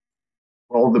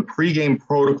 Well, the pregame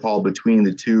protocol between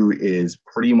the two is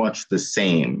pretty much the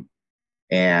same.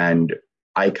 And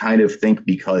I kind of think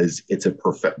because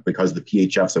because the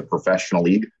PHF's a professional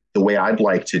league, the way I'd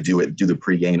like to do the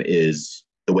pregame is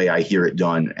the way I hear it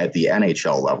done at the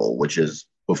NHL level, which is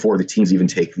before the teams even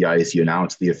take the ice, you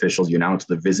announce the officials, you announce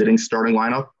the visiting starting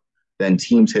lineup. Then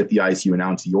teams hit the ice, you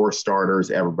announce your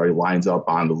starters, everybody lines up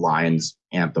on the lines,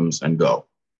 anthems, and go.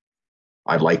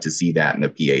 I'd like to see that in the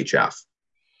PHF.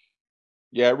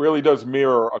 Yeah, it really does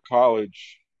mirror a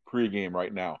college pregame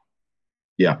right now,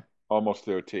 Yeah. almost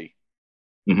to a T.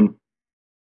 Mm-hmm.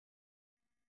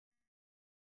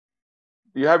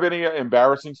 Do you have any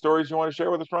embarrassing stories you want to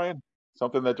share with us, Ryan?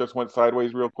 Something that just went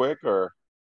sideways real quick, or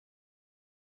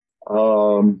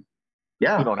you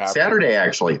Yeah, don't have to? Saturday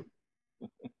actually.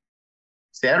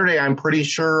 Saturday, I'm pretty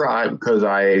sure because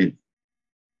I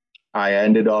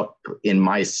ended up in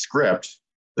my script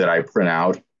that I print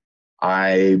out,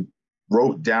 I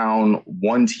wrote down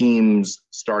one team's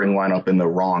starting lineup in the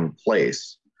wrong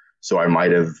place. So I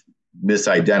might have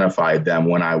misidentified them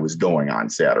when I was going on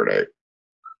Saturday.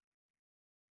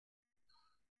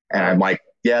 And I'm like,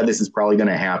 yeah, this is probably going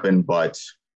to happen, but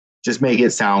just make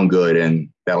it sound good and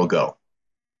that'll go.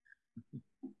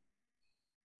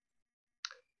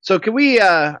 So can we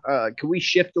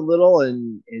shift a little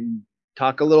and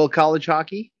talk a little college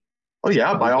hockey? Oh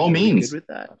yeah, by all Are we means. good with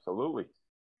that? Absolutely.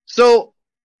 So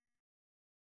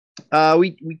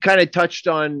we kind of touched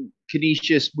on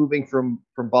Canisius moving from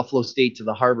Buffalo State to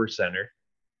the Harbor Center.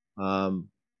 And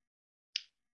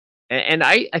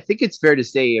I think it's fair to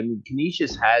say, I mean,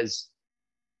 Canisius has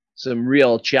some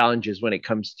real challenges when it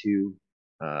comes to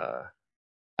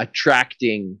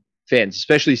attracting fans,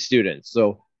 especially students.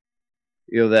 So,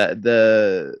 you know,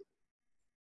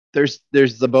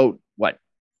 there's about what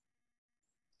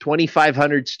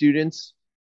 2,500 students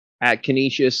at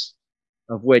Canisius,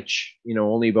 of which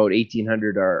only about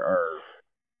 1,800 are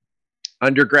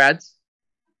undergrads.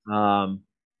 I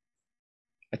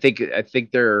think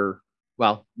they're,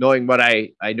 well, knowing what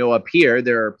I know up here,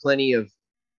 there are plenty of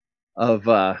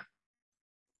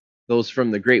those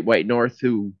from the Great White North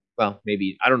who, well,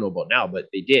 maybe I don't know about now, but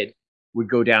they would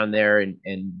go down there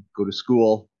and go to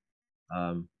school,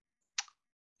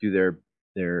 do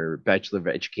their Bachelor of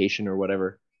Education or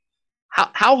whatever.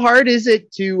 How hard is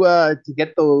it to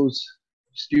get those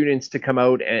students to come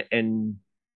out and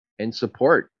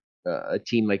support a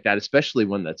team like that, especially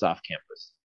one that's off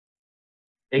campus?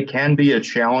 It can be a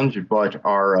challenge, but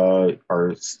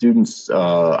our students,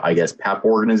 I guess, PEP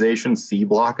organization, C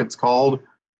Block it's called,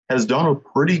 has done a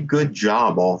pretty good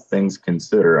job, all things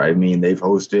considered. I mean, they've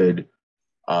hosted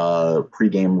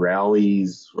pregame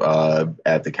rallies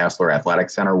at the Kessler Athletic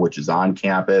Center, which is on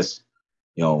campus.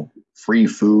 Free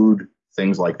food,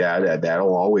 things like that.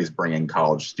 That'll always bring in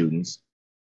college students.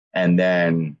 And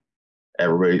then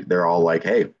they're all like,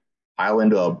 hey, pile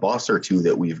into a bus or two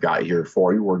that we've got here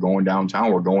for you. We're going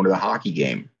downtown. We're going to the hockey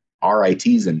game.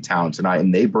 RIT's in town tonight,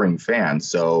 and they bring fans.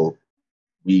 So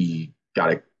we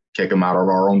got to kick them out of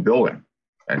our own building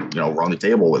and, run the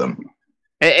table with them.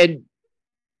 And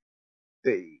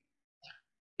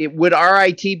would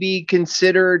RIT be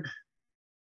considered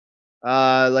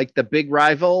like the big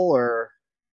rival, or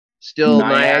still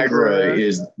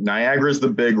Niagara's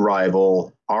the big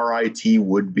rival. RIT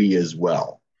would be as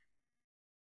well.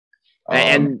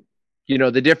 And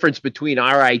the difference between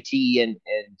RIT and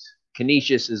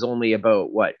Canisius is only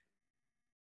about what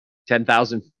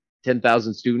 10,000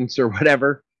 students or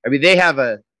whatever. I mean, they have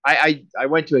I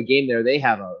went to a game there. They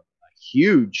have a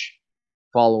huge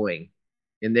following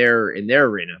in their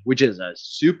arena, which is a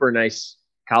super nice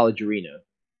college arena.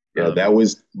 Yeah, that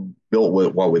was built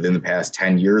within the past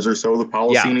 10 years or so, the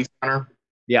Policini Center.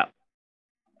 Yeah.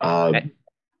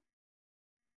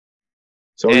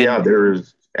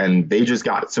 And they just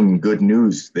got some good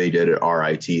news they did at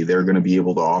RIT. They're going to be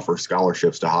able to offer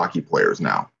scholarships to hockey players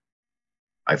now,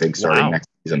 I think, starting next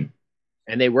season.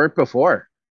 And they weren't before.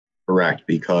 Correct,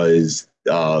 because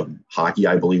hockey,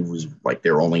 I believe, was like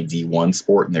their only D1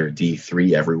 sport, and they're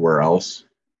D3 everywhere else.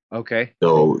 Okay.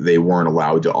 So they weren't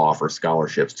allowed to offer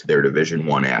scholarships to their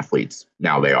Division I athletes.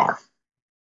 Now they are.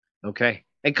 Okay.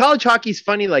 And college hockey's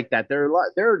funny like that. There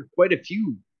are quite a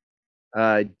few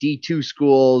D2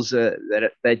 schools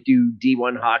that do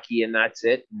D1 hockey, and that's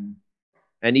it.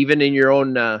 And even in your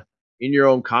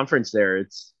own conference there,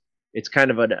 it's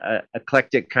kind of an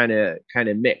eclectic kind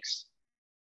of mix.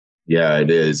 Yeah, it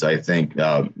is. I think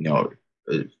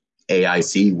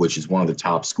AIC, which is one of the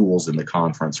top schools in the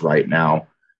conference right now,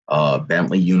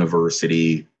 Bentley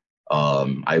University,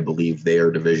 I believe they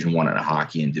are Division I in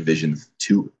hockey and Division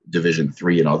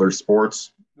III in other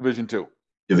sports. Division II.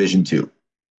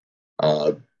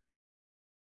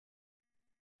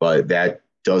 But that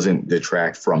doesn't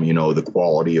detract from, the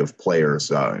quality of players.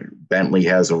 Bentley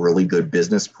has a really good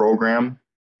business program,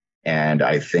 and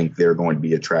I think they're going to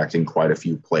be attracting quite a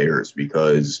few players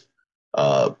because,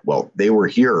 they were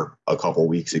here a couple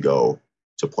weeks ago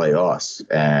to play us,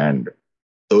 and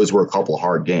those were a couple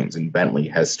hard games, and Bentley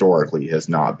historically has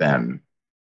not been,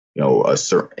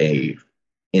 a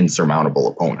insurmountable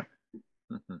opponent.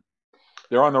 Mm-hmm.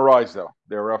 They're on the rise, though.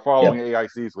 They're following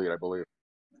AIC's lead, I believe.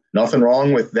 Nothing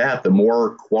wrong with that. The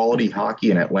more quality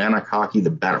hockey and Atlantic hockey,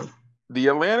 the better. The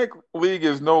Atlantic League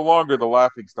is no longer the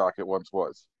laughingstock it once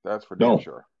was. That's for damn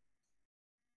sure.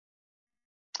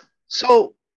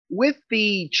 So, with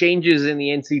the changes in the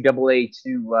NCAA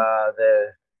to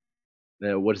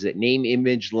the what is it, name,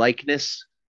 image, likeness,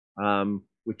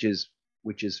 which is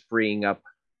freeing up,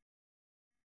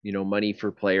 money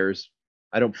for players.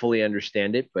 I don't fully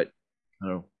understand it, but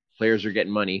players are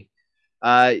getting money.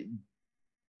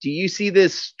 Do you see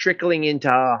this trickling into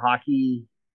hockey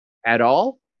at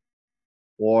all,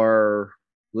 or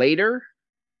later?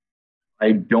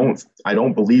 I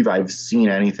don't believe I've seen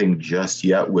anything just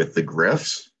yet with the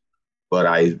Griffs, but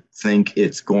I think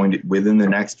it's going to, within the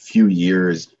next few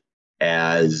years,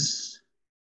 as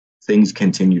things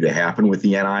continue to happen with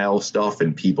the NIL stuff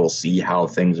and people see how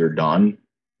things are done,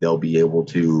 they'll be able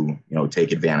to,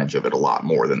 take advantage of it a lot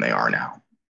more than they are now.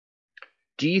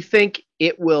 Do you think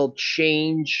it will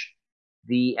change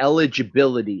the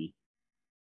eligibility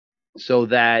so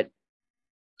that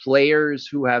players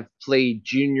who have played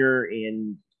junior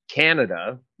in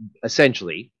Canada,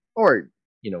 essentially, or,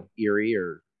 Erie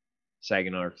or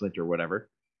Saginaw or Flint or whatever,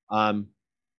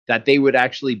 that they would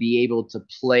actually be able to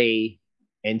play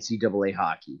NCAA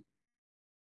hockey?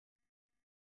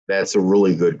 That's a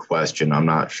really good question. I'm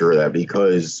not sure of that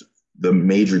because the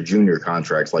major junior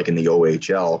contracts, like in the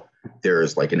OHL,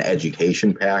 there's like an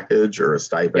education package or a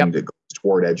stipend that goes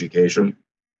toward education.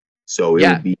 So it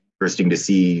would be interesting to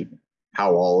see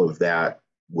how all of that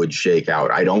would shake out.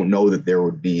 I don't know that there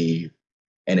would be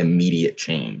an immediate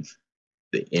change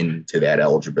into that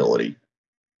eligibility.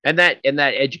 And that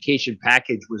education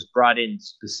package was brought in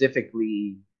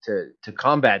specifically to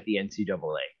combat the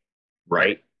NCAA,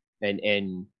 right?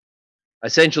 And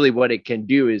essentially what it can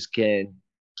do is can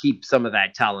keep some of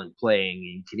that talent playing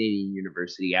in Canadian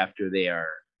University after they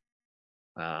are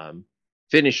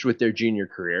finished with their junior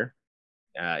career,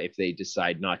 if they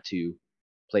decide not to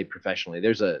play professionally.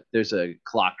 There's a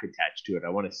clock attached to it. I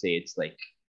want to say it's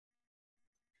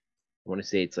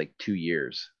like 2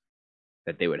 years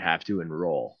that they would have to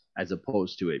enroll, as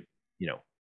opposed to it,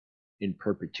 in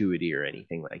perpetuity or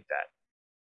anything like that.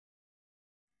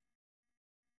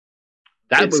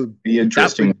 That would be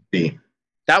interesting to see.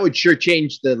 That would sure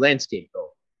change the landscape, though.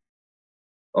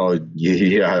 Oh,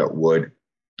 yeah, it would.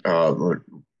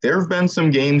 There have been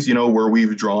some games, where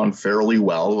we've drawn fairly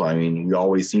well. I mean, we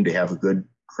always seem to have a good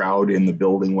crowd in the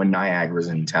building when Niagara's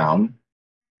in town,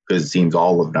 because it seems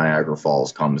all of Niagara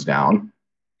Falls comes down.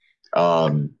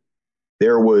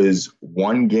 There was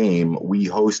one game we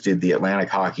hosted the Atlantic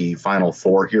Hockey Final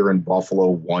Four here in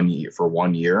Buffalo for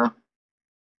 1 year.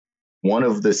 One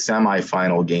of the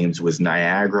semifinal games was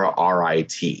Niagara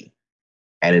RIT.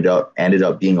 Ended up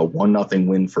being a 1-0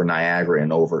 win for Niagara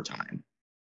in overtime.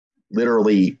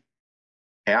 Literally,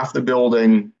 half the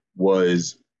building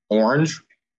was orange,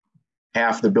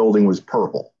 half the building was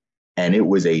purple, and it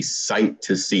was a sight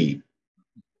to see.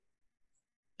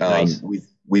 Nice.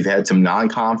 We've had some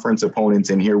non-conference opponents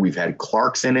in here. We've had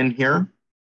Clarkson in here.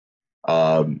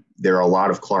 There are a lot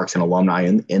of Clarkson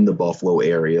alumni in the Buffalo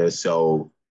area,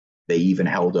 so they even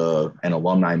held an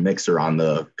alumni mixer on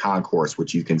the concourse,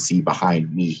 which you can see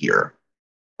behind me here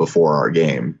before our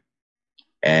game.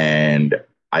 And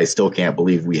I still can't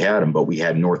believe we had them, but we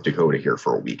had North Dakota here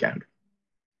for a weekend.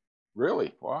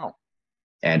 Really? Wow.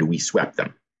 And we swept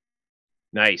them.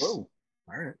 Nice. Whoa.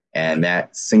 All right. And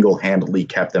that single-handedly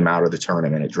kept them out of the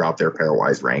tournament. It dropped their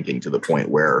pairwise ranking to the point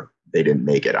where they didn't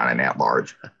make it on an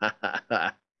at-large.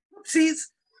 Oopsies.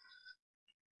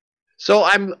 So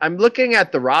I'm looking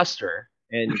at the roster,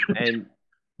 and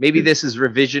maybe this is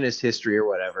revisionist history or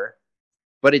whatever,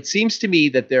 but it seems to me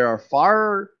that there are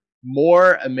far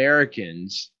more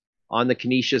Americans on the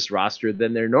Canisius roster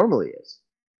than there normally is.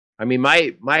 I mean,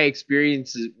 my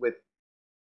experience with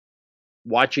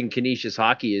watching Canisius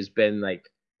hockey has been like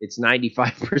it's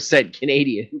 95%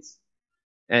 Canadians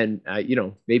and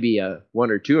maybe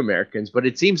 1 or 2 Americans, but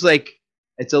it seems like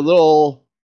it's a little,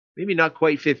 maybe not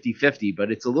quite 50-50,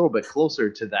 but it's a little bit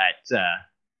closer to that.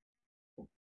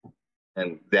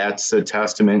 And that's a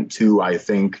testament to, I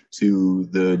think, to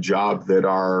the job that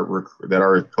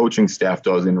our coaching staff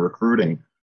does in recruiting.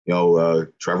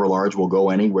 Trevor Large will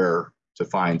go anywhere to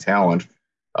find talent.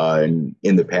 And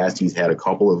in the past, he's had a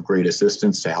couple of great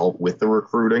assistants to help with the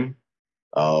recruiting.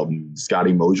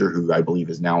 Scotty Mosier, who I believe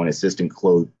is now an assistant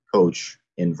coach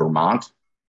in Vermont.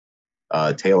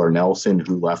 Taylor Nelson,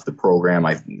 who left the program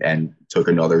and took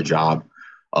another job.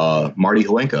 Marty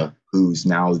Holinka, who's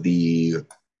now the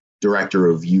director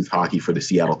of youth hockey for the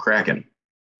Seattle Kraken.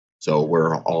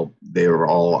 So they were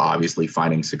all obviously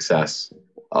finding success.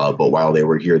 But while they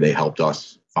were here, they helped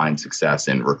us find success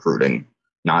in recruiting,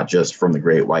 not just from the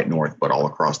Great White North, but all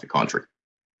across the country.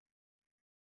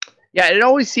 Yeah, it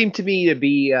always seemed to me to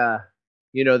be,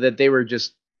 that they were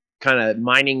just kind of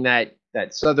mining that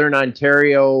Southern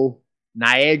Ontario,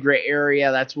 Niagara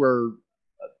area. That's where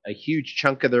a huge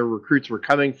chunk of their recruits were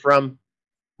coming from.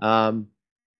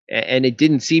 And it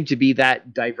didn't seem to be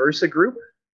that diverse a group.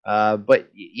 But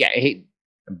yeah, hey,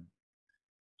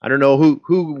 I don't know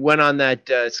who went on that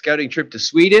scouting trip to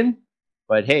Sweden,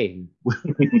 but hey,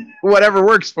 whatever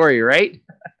works for you, right?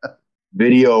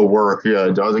 Video work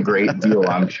does a great deal,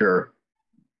 I'm sure.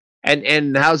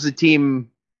 And how's the team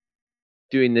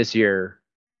doing this year?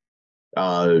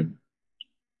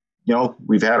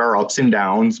 We've had our ups and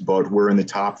downs, but we're in the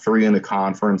top 3 in the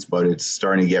conference, but it's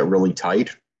starting to get really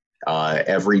tight.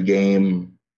 Every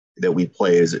game that we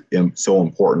play is so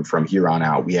important from here on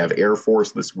out. We have Air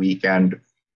Force this weekend.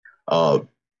 The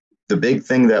big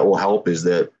thing that will help is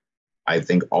that I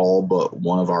think all but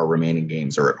one of our remaining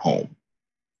games are at home.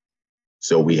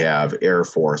 So we have Air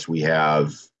Force. We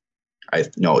have,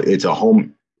 it's a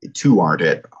home. Two aren't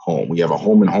at home. We have a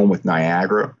home and home with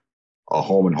Niagara, a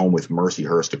home and home with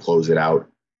Mercyhurst to close it out.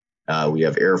 We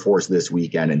have Air Force this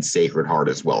weekend and Sacred Heart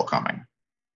as well coming.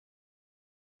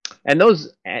 And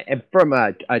those, from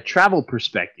a travel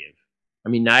perspective, I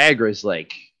mean, Niagara is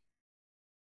like,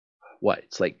 what?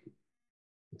 It's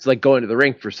like going to the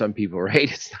rink for some people,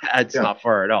 right? It's not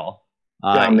far at all.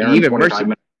 Even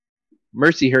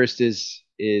Mercyhurst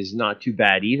is not too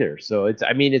bad either. So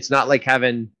it's not like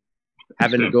having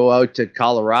to go out to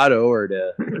Colorado or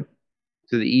to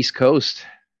the East Coast.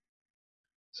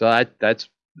 So that's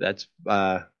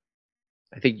I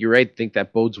think you're right. I think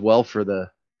that bodes well for the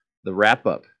wrap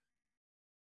up.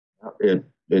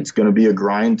 It's going to be a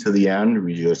grind to the end.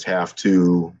 We just have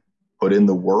to put in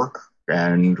the work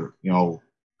and,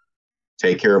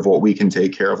 take care of what we can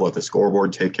take care of. Let the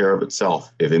scoreboard take care of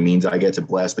itself. If it means I get to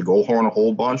blast the goal horn a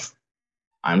whole bunch,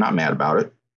 I'm not mad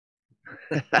about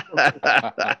it.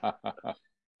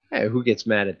 Hey, who gets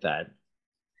mad at that?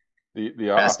 The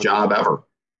best job ever.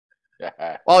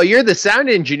 Well, you're the sound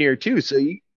engineer too, so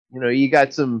you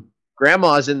got some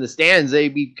grandmas in the stands. They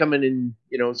be coming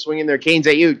and swinging their canes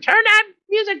at you. Turn that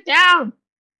music down.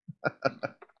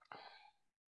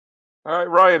 All right,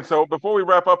 Ryan. So before we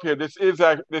wrap up here, this is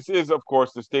of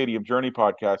course the Stadium Journey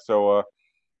podcast. So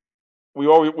we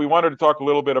wanted to talk a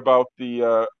little bit about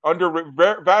the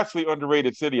vastly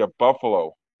underrated city of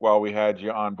Buffalo while we had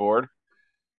you on board.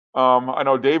 I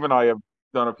know Dave and I have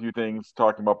done a few things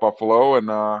talking about Buffalo,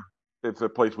 and it's a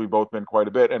place we've both been quite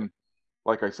a bit. And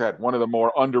like I said, one of the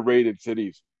more underrated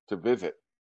cities to visit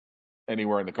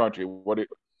anywhere in the country.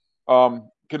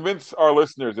 Convince our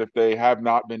listeners, if they have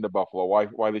not been to Buffalo,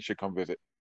 why they should come visit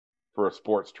for a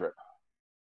sports trip.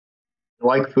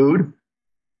 Like food?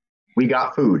 We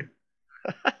got food.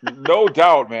 No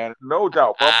doubt, man. No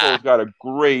doubt. Buffalo's got a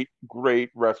great, great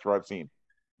restaurant scene.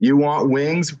 You want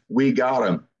wings? We got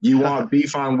them. You want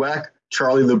beef on weck?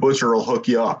 Charlie the Butcher will hook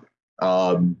you up.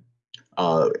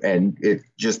 And it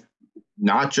just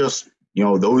not just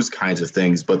those kinds of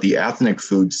things, but the ethnic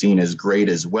food scene is great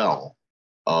as well.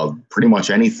 Pretty much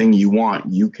anything you want,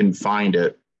 you can find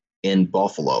it in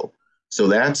Buffalo. So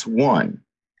that's one.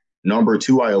 Number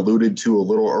two, I alluded to a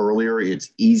little earlier,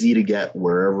 it's easy to get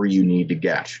wherever you need to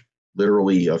get.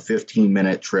 Literally a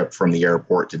 15-minute trip from the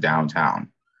airport to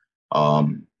downtown.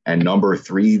 And number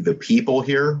three, the people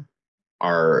here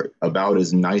are about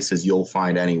as nice as you'll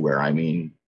find anywhere. I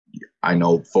mean, I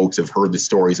know folks have heard the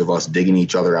stories of us digging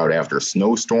each other out after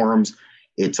snowstorms.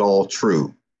 It's all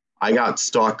true. I got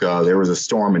stuck. There was a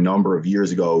storm a number of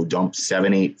years ago, dumped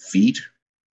 7-8 feet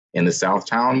in the South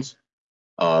Towns.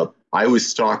 I was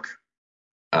stuck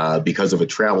because of a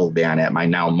travel ban at my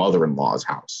now mother-in-law's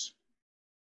house.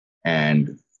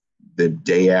 And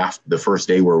the first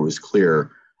day where it was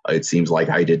clear, it seems like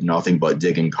I did nothing but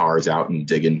digging cars out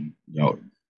and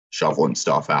shoveling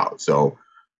stuff out. So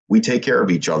we take care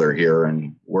of each other here,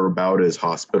 and we're about as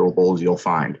hospitable as you'll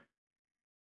find.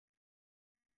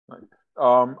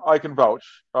 I can vouch,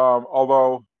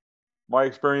 although my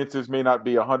experiences may not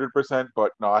be 100%,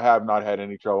 but no, I have not had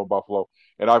any trouble in Buffalo.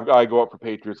 And I go up for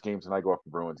Patriots games and I go up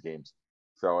for Bruins games.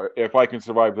 So if I can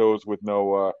survive those with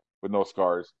no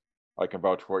scars, I can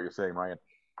vouch for what you're saying, Ryan.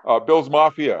 Bills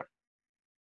Mafia,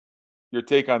 your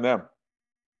take on them?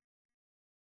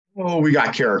 Oh, we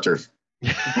got characters.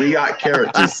 We got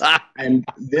characters, and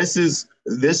this is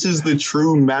the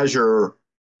true measure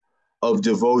of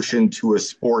devotion to a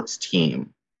sports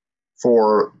team,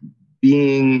 for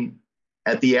being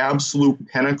at the absolute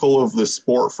pinnacle of the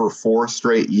sport for 4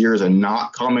 straight years and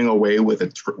not coming away with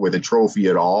a trophy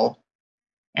at all,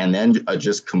 and then a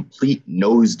just complete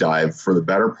nosedive for the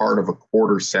better part of a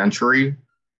quarter century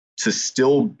to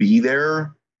still be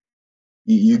there.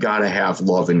 You got to have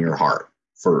love in your heart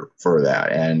for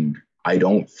that, and I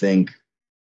don't think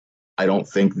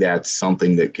that's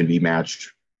something that can be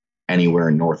matched anywhere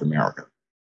in North America.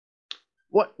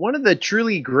 One of the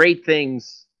truly great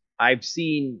things I've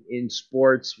seen in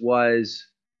sports was,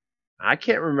 I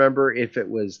can't remember if it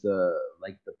was the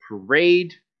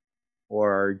parade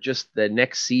or just the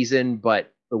next season,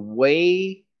 but the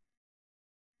way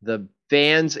the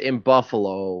fans in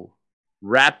Buffalo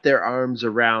wrapped their arms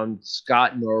around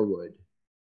Scott Norwood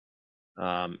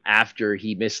after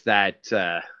he missed that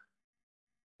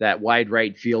wide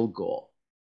right field goal.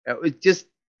 It was just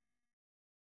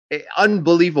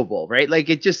unbelievable, right? Like,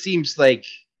 it just seems like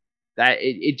That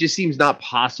it just seems not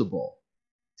possible.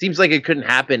 Seems like it couldn't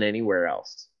happen anywhere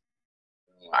else.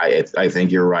 I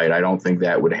think you're right. I don't think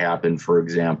that would happen, for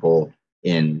example,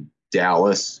 in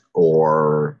Dallas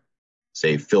or,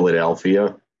 say,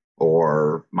 Philadelphia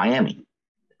or Miami.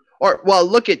 Or, well,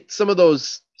 look at some of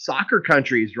those soccer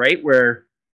countries, right, where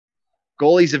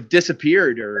goalies have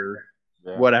disappeared or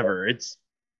whatever.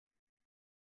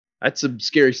 That's some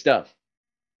scary stuff.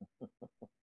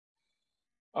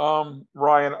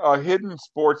 Ryan, a hidden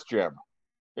sports gem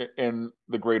in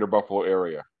the greater Buffalo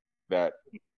area that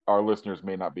our listeners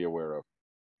may not be aware of.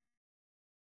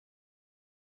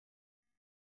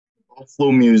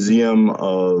 Buffalo Museum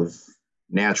of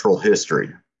Natural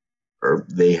History.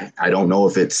 I don't know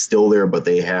if it's still there, but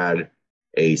they had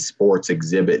a sports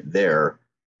exhibit there.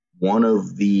 One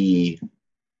of the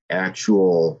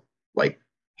actual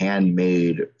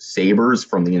handmade sabers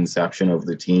from the inception of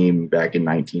the team back in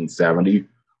 1970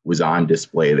 was on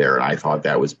display there, and I thought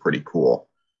that was pretty cool.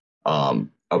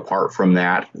 Apart from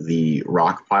that, the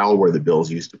rock pile where the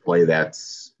Bills used to play,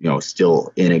 that's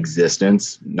still in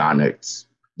existence, not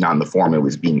in the form it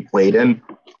was being played in,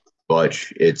 but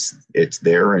it's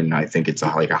there, and I think it's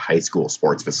like a high school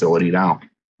sports facility now.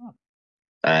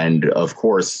 And of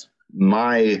course,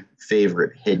 my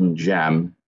favorite hidden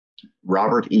gem,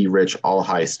 Robert E. Rich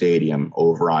All-High Stadium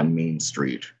over on Main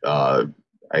Street. I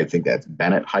think that's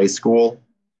Bennett High School,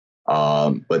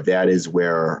 but that is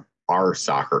where our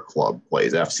soccer club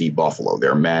plays, FC Buffalo.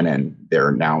 They're men, and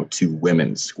they're now 2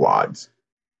 women's squads.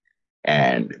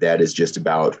 And that is just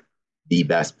about the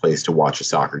best place to watch a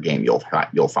soccer game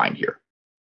you'll find here.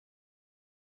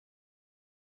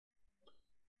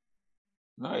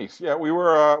 Nice. Yeah,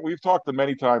 we've talked to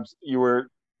many times. You were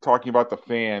talking about the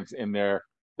fans and their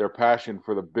passion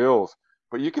for the Bills,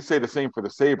 but you could say the same for the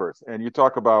Sabres. And you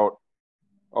talk about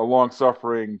a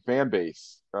long-suffering fan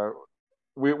base.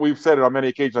 We've said it on many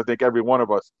occasions. I think every one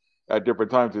of us at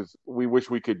different times is we wish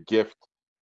we could gift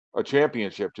a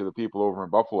championship to the people over in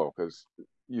Buffalo, because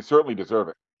you certainly deserve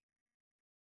it.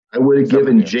 I would have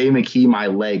given Jay McKee my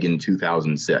leg in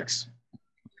 2006.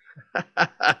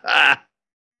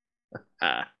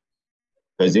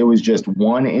 Because it was just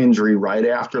one injury right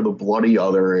after the bloody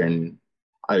other, and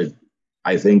I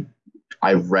think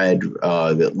I read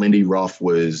that Lindy Ruff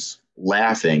was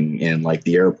laughing in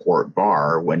the airport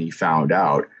bar when he found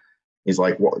out. He's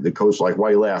like, the coach like, why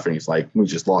are you laughing? He's like, we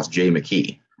just lost Jay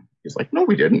McKee. He's like, no,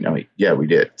 we didn't. I'm like, yeah, we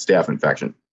did. Staph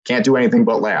infection. Can't do anything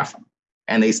but laugh.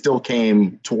 And they still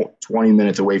came 20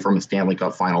 minutes away from a Stanley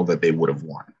Cup final that they would have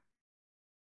won.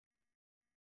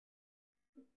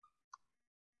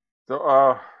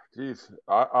 So,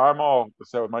 I'm all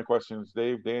set with my questions.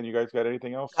 Dave, Dan, you guys got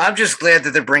anything else? I'm just glad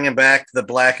that they're bringing back the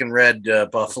black and red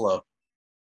Buffalo.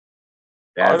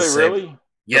 Are they really?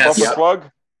 Yes. The Buffalo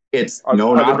Slug? It's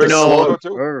not the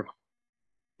Slug.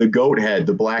 The goat head,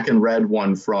 the black and red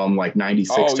one from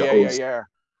 96 to 06. Yeah.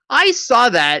 I saw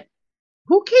that.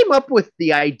 Who came up with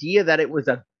the idea that it was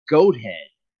a goat head?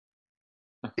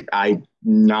 I'm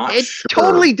not It sure.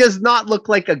 totally does not look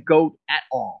like a goat at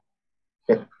all.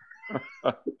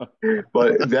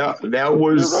 But that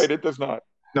was... You're right, it does not.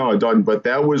 No, it doesn't. But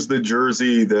that was the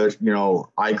jersey that,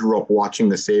 I grew up watching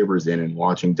the Sabres in and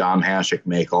watching Dom Hasek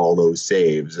make all those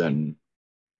saves. And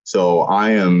so I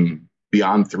am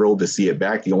beyond thrilled to see it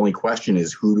back. The only question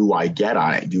is, who do I get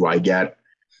on it? Do I get,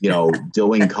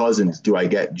 Dylan Cousins? Do I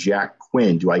get Jack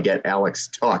Quinn? Do I get Alex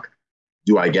Tuck?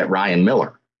 Do I get Ryan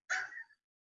Miller?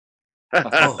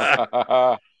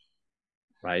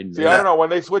 Right. See, I don't know. When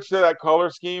they switched to that color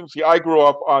scheme, I grew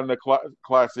up on the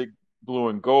classic blue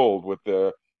and gold with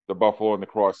the Buffalo and the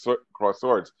cross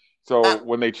swords. So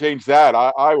when they changed that,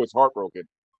 I was heartbroken.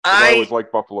 I always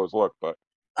liked Buffalo's look, but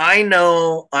I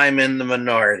know I'm in the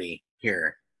minority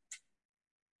here.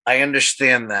 I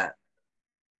understand that,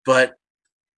 but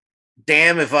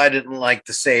damn if I didn't like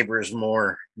the Sabres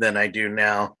more than I do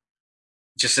now.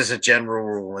 Just as a general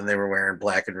rule, when they were wearing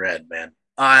black and red, man.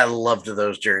 I loved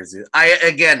those jerseys. I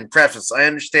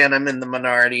understand I'm in the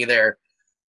minority there,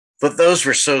 but those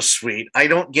were so sweet. I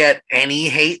don't get any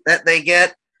hate that they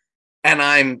get, and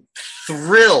I'm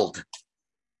thrilled,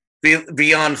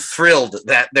 beyond thrilled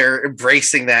that they're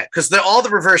embracing that, because all the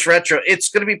reverse retro, it's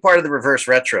going to be part of the reverse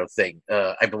retro thing,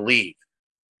 I believe,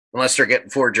 unless they're getting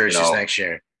 4 jerseys next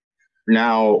year.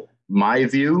 Now, my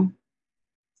view,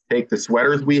 take the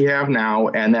sweaters we have now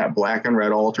and that black and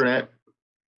red alternate,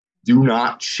 do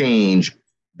not change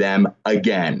them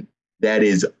again. That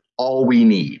is all we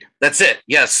need. That's it.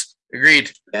 Yes.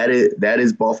 Agreed. That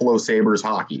is Buffalo Sabres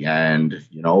hockey. And,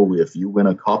 if you win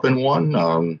a cup in one,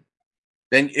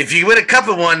 then if you win a cup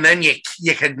in one, then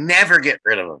you could never get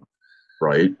rid of them.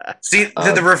 right? See,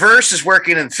 the reverse is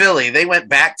working in Philly. They went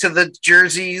back to the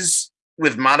jerseys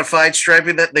with modified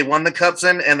striping that they won the cups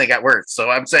in, and they got worse. So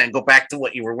I'm saying go back to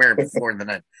what you were wearing before in the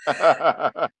night.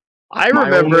 I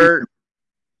remember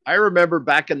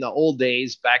back in the old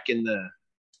days, back in the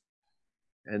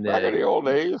old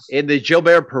days, in the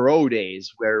Gilbert Perreault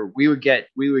days, where we would get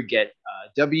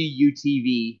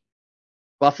WUTV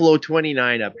Buffalo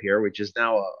 29 up here, which is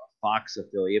now a Fox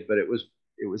affiliate, but it was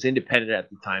independent at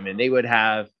the time, and they would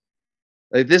have,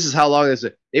 like, this is how long this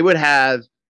is. They would have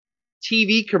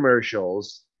TV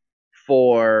commercials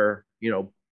for,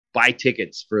 buy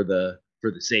tickets for the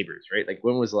Sabres, right? Like,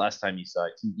 when was the last time you saw a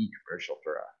TV commercial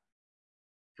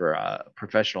for a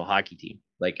professional hockey team,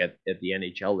 like at the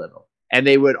NHL level? And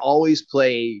they would always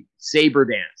play Sabre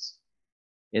Dance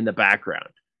in the background.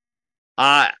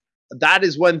 That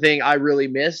is one thing I really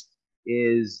missed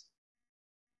is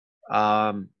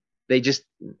they just,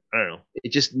 I don't know,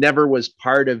 it just never was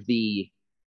part of the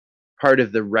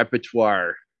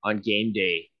repertoire on game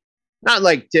day. Not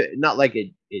like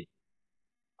it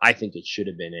I think it should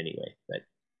have been anyway. But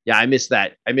yeah, I miss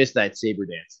that Sabre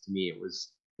Dance. To me, it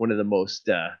was one of the most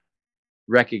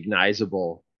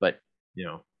recognizable, but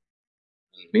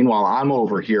Meanwhile, I'm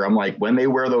over here. I'm like, when they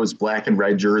wear those black and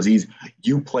red jerseys,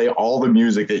 you play all the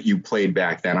music that you played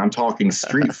back then. I'm talking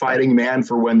Street Fighting Man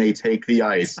for when they take the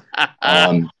ice,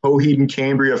 Coheed and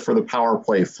Cambria for the power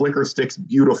play, Flicker Sticks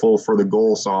Beautiful for the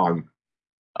goal song.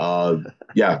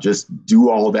 Yeah, just do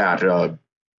all that.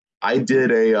 I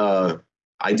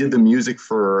did the music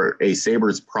for a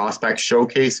Sabres Prospect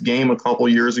Showcase game a couple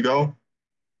years ago.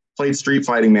 Played Street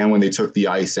Fighting Man when they took the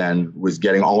ice and was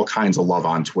getting all kinds of love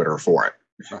on Twitter for it.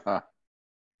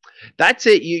 That's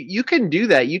it. You can do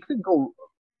that. You can go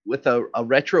with a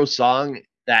retro song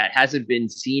that hasn't been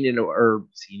seen or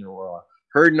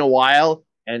heard in a while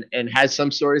and has some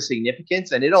sort of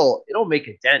significance, and it'll make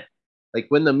a dent. Like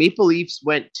when the Maple Leafs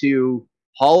went to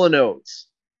Hall & Oates,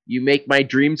 "You Make My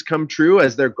Dreams Come True"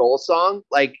 as their goal song.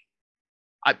 Like,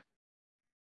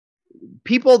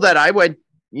 people that I went,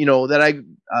 that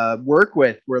I work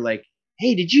with were like,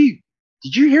 "Hey, did you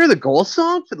hear the goal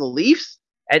song for the Leafs?"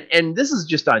 And this is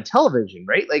just on television,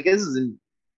 right? Like, this isn't,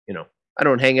 I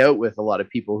don't hang out with a lot of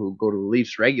people who go to the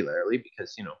Leafs regularly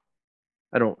because,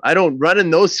 I don't run in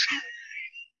those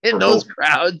those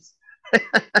crowds.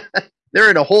 They're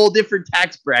in a whole different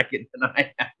tax bracket than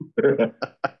I am.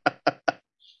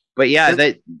 But yeah,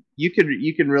 that you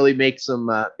can really make some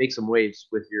waves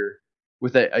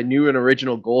with a new and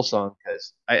original goal song,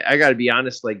 because I got to be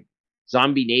honest, like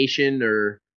Zombie Nation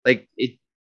or like it,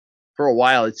 for a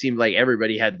while it seemed like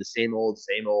everybody had the same old,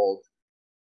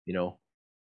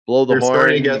 blow the You're horn.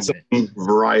 starting to get some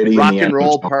variety. Rock and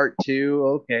Roll Part 2.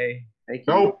 Okay, thank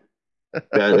you. Nope.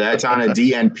 That's on a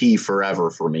DNP forever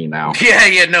for me now.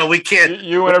 Yeah, no, we can't.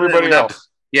 You and everybody else.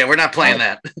 Yeah, we're not playing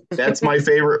that. That's my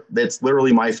favorite. That's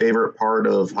literally my favorite part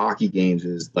of hockey games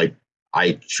is, like,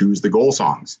 I choose the goal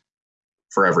songs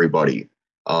for everybody.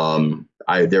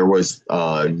 There was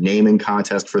a naming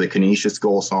contest for the Canisius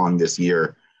goal song this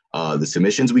year. The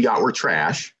submissions we got were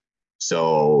trash,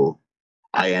 so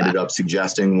I ended up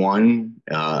suggesting one.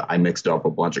 I mixed up a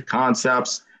bunch of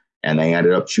concepts, and they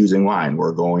ended up choosing mine.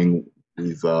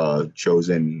 We've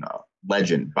chosen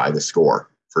 "Legend" by The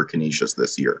Score for Canisius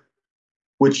this year,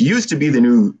 which used to be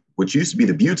the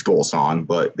Buttes goal song,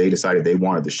 but they decided they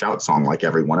wanted the shout song like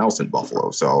everyone else in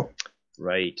Buffalo. So,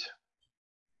 right,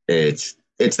 it's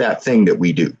that thing that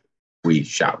we do. We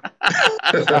shout.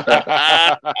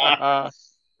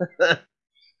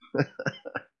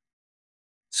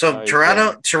 So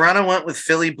Toronto went with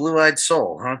Philly Blue Eyed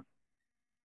Soul, huh?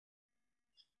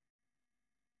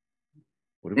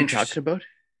 What are we talking about?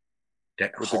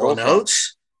 Hall &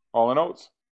 Oates? Hall & Oates.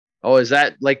 Oh, is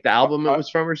that like the album it was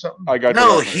from or something? I got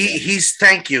no. He's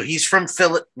thank you. He's from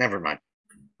Philly. Never mind.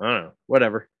 I don't know.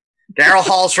 Whatever. Daryl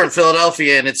Hall's from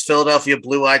Philadelphia, and it's Philadelphia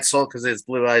Blue Eyed Soul because it's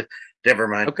blue eyed. Never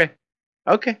mind.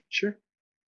 Okay, sure.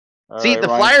 All See, right, the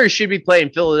Ryan. Flyers should be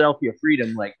playing Philadelphia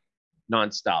Freedom like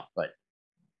nonstop, but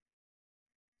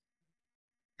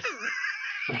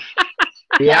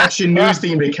The Action News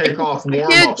theme to kick off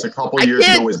warm-ups a couple years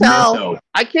ago was Minto.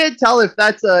 I can't tell if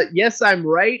that's a yes, I'm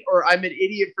right, or I'm an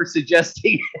idiot for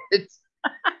suggesting it.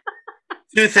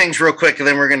 Two things real quick, and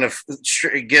then we're going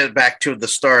to get back to the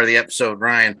start of the episode,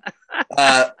 Ryan.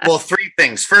 Well, three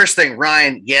things. First thing,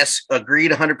 Ryan, yes,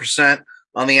 agreed 100%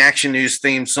 on the Action News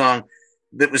theme song.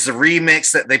 That was the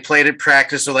remix that they played at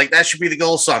practice. So, like, that should be the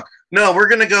goal song. No, we're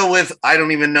going to go with I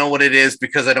don't even know what it is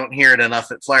because I don't hear it enough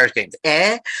at Flyers games.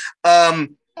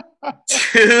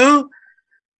 Two,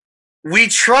 we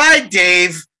tried,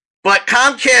 Dave, But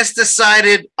Comcast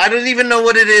decided, I don't even know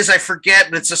what it is, I forget,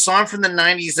 but it's a song from the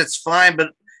 90s that's fine, but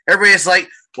everybody's like,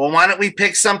 well, why don't we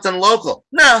pick something local?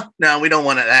 No, we don't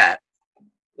want that.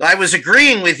 I was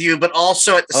agreeing with you, but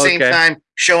also at the same time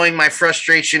showing my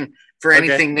frustration for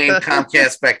anything named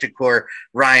Comcast Spectacor.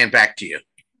 Ryan, back to you.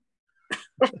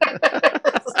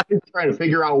 I'm trying to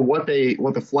figure out what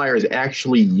the Flyers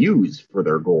actually use for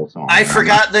their goal song. I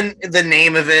forgot the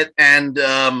name of it, and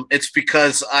it's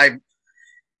because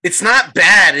it's not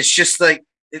bad. It's just like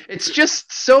it's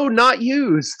just so not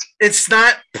used. It's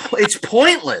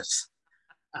pointless.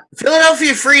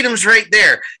 Philadelphia Freedom's right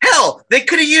there. Hell, they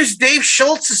could have used Dave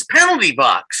Schultz's penalty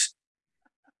box.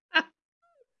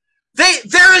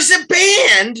 There is a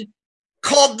band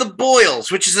called the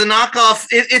Boyles, which is a knockoff.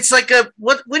 It's like a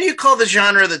what do you call the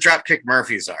genre the Dropkick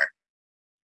Murphys are?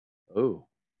 Oh,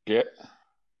 yeah,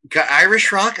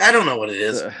 Irish rock. I don't know what it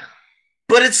is,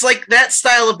 but it's like that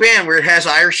style of band where it has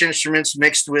Irish instruments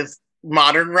mixed with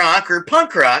modern rock or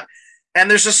punk rock.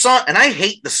 And there's a song, and I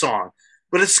hate the song,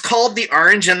 but it's called The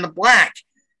Orange and the Black,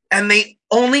 and they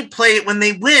only play it when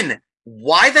they win.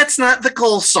 Why that's not the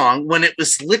goal song when it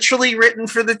was literally written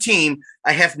for the team,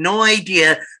 I have no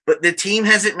idea, but the team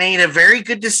hasn't made a very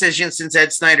good decision since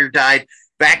Ed Snyder died.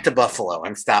 Back to Buffalo.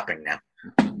 I'm stopping now.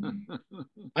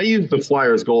 I used the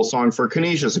Flyers goal song for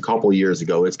Canisius a couple years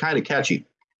ago. It's kind of catchy.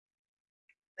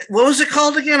 What was it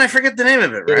called again? I forget the name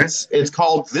of it, right? It's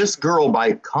called This Girl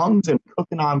by Comes and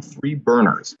Cooking on Three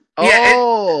Burners. I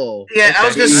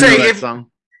was going to say,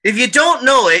 if you don't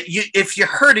know it, if you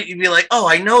heard it, you'd be like, oh,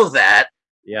 I know that.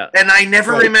 Yeah. And I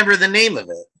never remember the name of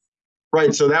it.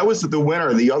 Right, so that was the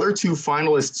winner. The other two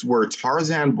finalists were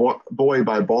Tarzan Boy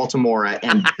by Baltimore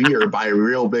and Beer by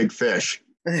Real Big Fish.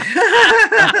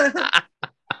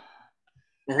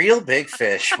 Real Big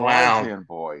Fish, wow. Tarzan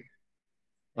Boy.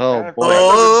 Oh, boy.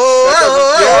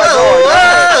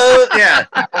 Yeah.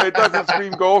 It doesn't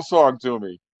scream goal song to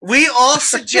me. We all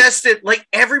suggested, like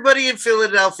everybody in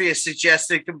Philadelphia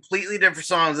suggested completely different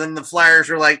songs, and the Flyers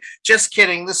were like, just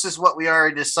kidding, this is what we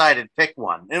already decided, pick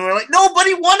one. And we're like,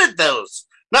 nobody wanted those.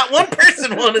 Not one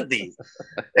person wanted these.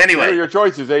 Anyway. What are your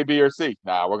choices, A, B, or C?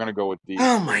 Nah, we're going to go with D.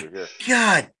 Oh my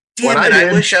God. Damn it,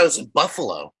 I wish I was in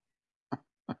Buffalo.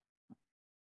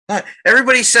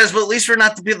 Everybody says, well, at least we're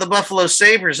not the Buffalo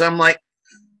Sabres. I'm like,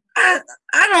 I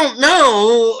don't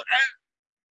know.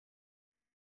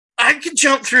 I could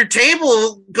jump through a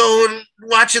table going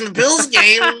watching the Bills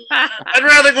game. I'd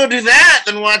rather go do that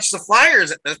than watch the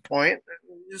Flyers at this point.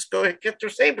 Just go get their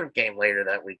Sabre game later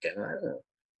that weekend.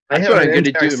 That's what I'm going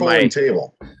to do in my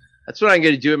table. That's what I'm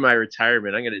going to do in my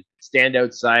retirement. I'm going to stand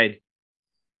outside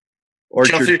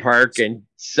Orchard Park and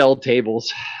sell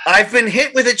tables. I've been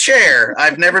hit with a chair.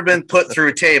 I've never been put through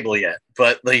a table yet,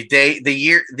 but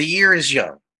the year is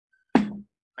young.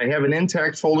 I have an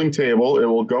intact folding table. It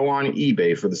will go on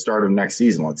eBay for the start of next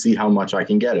season. Let's see how much I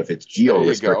can get if it's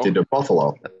geo-restricted to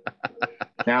Buffalo.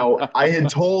 Now, I had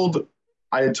told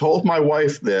my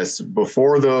wife this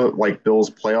before the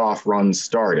Bills playoff run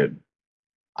started.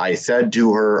 I said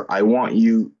to her, I want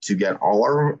you to get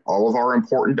all of our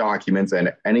important documents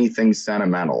and anything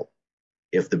sentimental.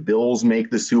 If the Bills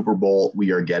make the Super Bowl, we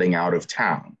are getting out of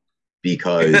town.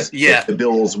 Because if the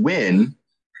Bills win,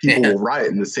 people will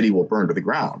riot and the city will burn to the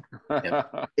ground. Yeah.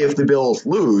 If the Bills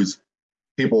lose,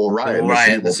 people will riot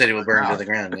and the city will burn to the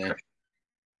ground. Yeah.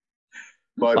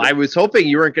 But I was hoping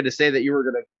you weren't going to say that you were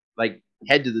going to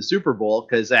head to the Super Bowl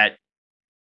because at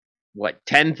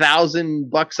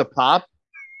 $10,000 a pop.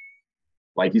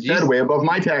 Like you said, way above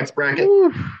my tax bracket.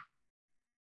 Oof.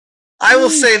 I will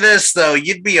say this, though.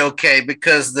 You'd be okay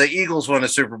because the Eagles won a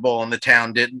Super Bowl and the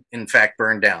town didn't, in fact,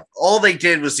 burn down. All they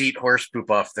did was eat horse poop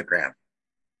off the ground.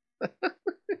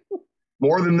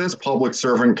 More than this public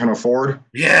servant can afford.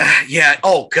 Yeah.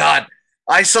 Oh, God.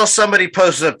 I saw somebody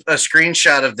post a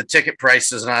screenshot of the ticket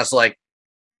prices, and I was like,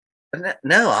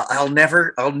 no, I'll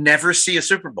never see a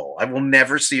Super Bowl. I will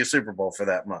never see a Super Bowl for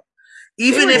that much.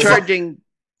 Even if charging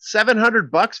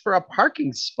 $700 for a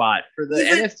parking spot for the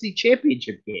NFC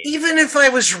Championship game. Even if I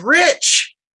was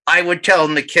rich, I would tell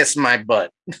them to kiss my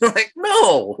butt. Like,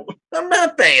 no, I'm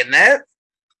not paying that.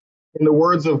 In the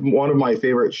words of one of my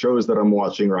favorite shows that I'm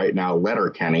watching right now,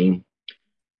 Letterkenny,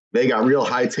 they got real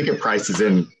high ticket prices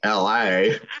in LA.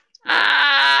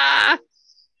 I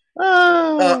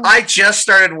just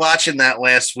started watching that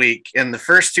last week, and the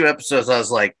first 2 episodes, I was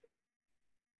like,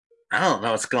 I don't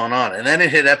know what's going on. And then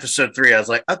it hit episode 3. I was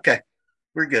like, okay,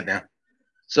 we're good now.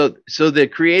 So the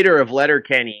creator of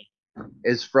Letterkenny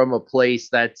is from a place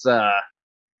that's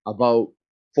about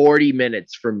 40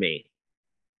 minutes from me.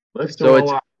 So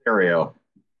it's Ontario.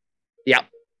 Yeah.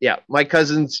 My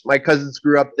cousins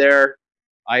grew up there.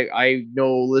 I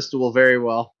know Listowel very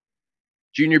well.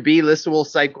 Junior B, Listowel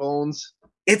Cyclones.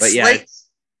 It's But yeah, like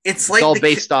it's like all the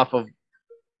based off of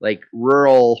like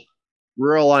rural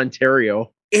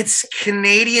Ontario. it's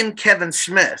Canadian Kevin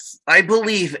Smith. I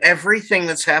believe everything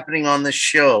that's happening on this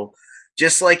show,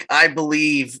 just like I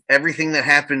believe everything that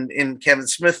happened in Kevin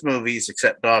Smith movies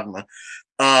except Dogma,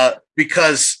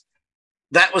 because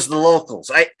that was the locals.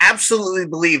 I absolutely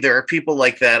believe there are people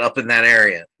like that up in that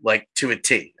area, like to a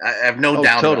T. I have no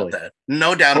doubt totally. about that.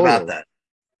 No doubt about that.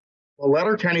 Well,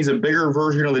 Letterkenny's a bigger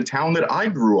version of the town that I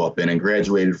grew up in and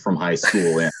graduated from high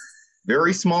school in.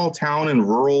 Very small town in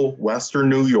rural Western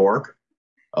New York,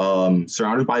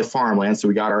 surrounded by farmland. So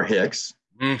we got our Hicks.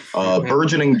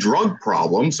 Burgeoning drug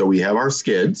problem. So we have our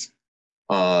Skids.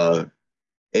 A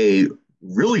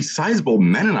really sizable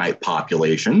Mennonite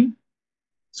population.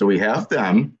 So we have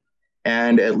them.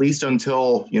 And at least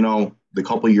until, the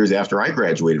couple of years after I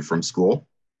graduated from school,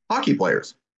 hockey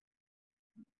players.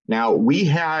 Now, we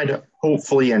had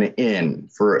hopefully an in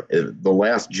for the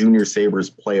last Junior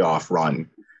Sabres playoff run.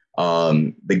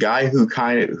 The guy who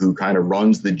kind of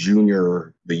runs the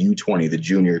U20, the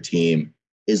junior team,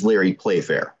 is Larry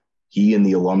Playfair. He and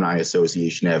the Alumni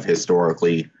Association have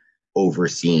historically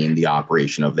overseen the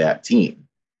operation of that team.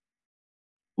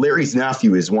 Larry's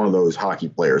nephew is one of those hockey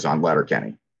players on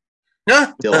Letterkenny.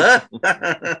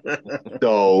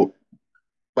 So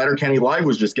Letterkenny Live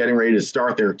was just getting ready to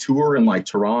start their tour in like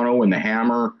Toronto and the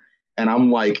Hammer. And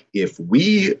I'm like, if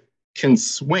we can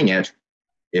swing it,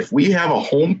 if we have a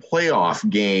home playoff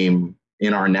game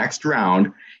in our next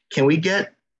round, can we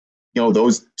get,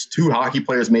 those two hockey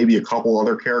players, maybe a couple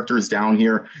other characters down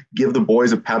here, give the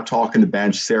boys a pep talk in the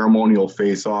bench, ceremonial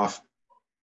face-off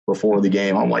before the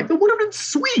game? I'm like, that would have been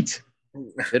sweet.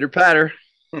 Pitter patter.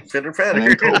 Pitter patter. And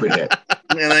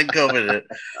then COVID hit.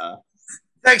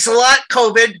 Thanks a lot,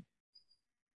 COVID.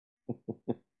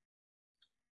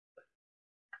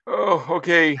 Oh,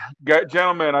 okay.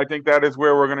 Gentlemen, I think that is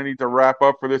where we're going to need to wrap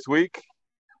up for this week.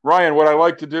 Ryan, what I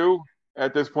like to do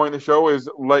at this point in the show is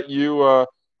let you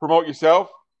promote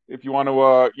yourself. If you want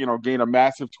to, gain a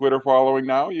massive Twitter following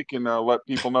now, you can let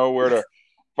people know where to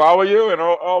follow you and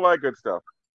all that good stuff.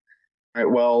 All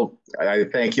right. Well, I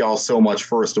thank you all so much,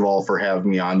 first of all, for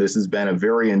having me on. This has been a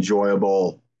very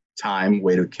enjoyable time.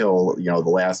 Way to kill, the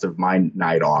last of my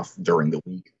night off during the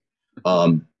week.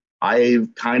 I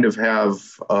kind of have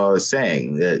a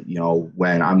saying that,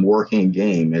 when I'm working a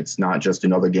game, it's not just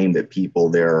another game that people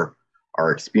there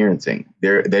are experiencing.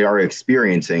 They are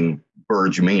experiencing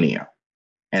Burge Mania.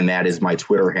 And that is my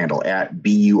Twitter handle at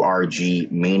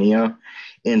BURG Mania,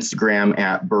 Instagram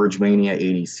at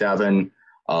BurgeMania87.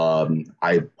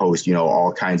 I post,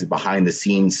 all kinds of behind the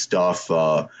scenes stuff.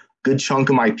 Good chunk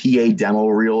of my PA demo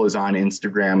reel is on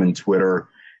Instagram and Twitter.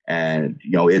 And,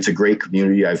 it's a great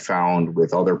community I've found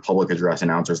with other public address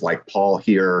announcers like Paul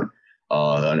here,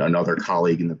 another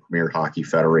colleague in the Premier Hockey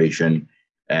Federation.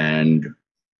 And,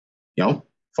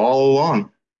 follow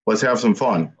along. Let's have some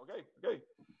fun. Okay.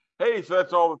 Hey, so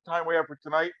that's all the time we have for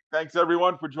tonight. Thanks,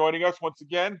 everyone, for joining us once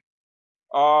again.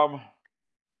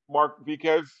 Mark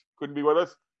Viquez couldn't be with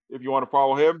us. If you want to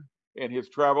follow him and his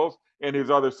travels and his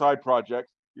other side projects,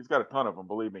 he's got a ton of them,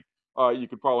 believe me. You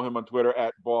can follow him on Twitter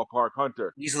at Ballpark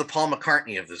Hunter. He's the Paul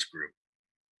McCartney of this group.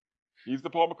 He's the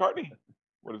Paul McCartney?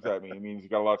 What does that mean? It means he's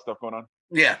got a lot of stuff going on?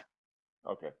 Yeah.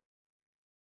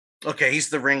 Okay, he's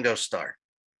the Ringo Starr.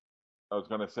 I was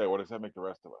going to say, what does that make the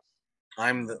rest of us?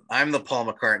 I'm the Paul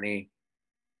McCartney.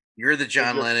 You're the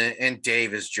John Lennon, and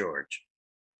Dave is George.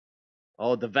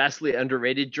 Oh, the vastly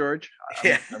underrated George?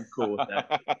 I'm cool with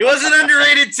that. He wasn't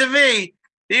underrated to me.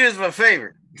 He was my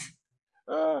favorite.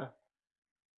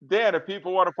 Dan, if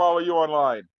people want to follow you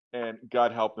online, and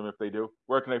God help them if they do,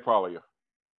 where can they follow you?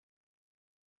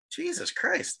 Jesus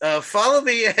Christ. Follow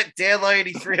me at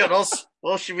DanLaw83 on all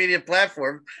social media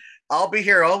platforms. I'll be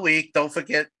here all week. Don't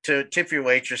forget to tip your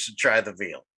waitress and try the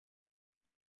veal.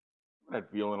 I haven't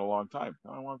had veal in a long time.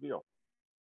 I don't want veal.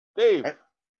 Dave,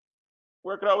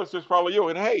 where can our listeners follow you?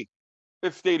 And hey,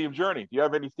 it's Stadium Journey. Do you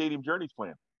have any Stadium Journeys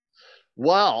planned?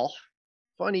 Well,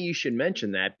 funny you should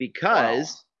mention that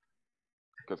because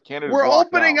Canada's we're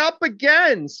opening down. up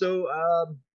again. So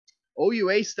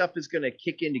OUA stuff is going to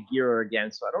kick into gear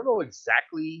again. So I don't know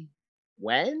exactly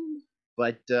when,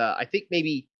 but I think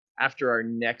maybe after our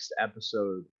next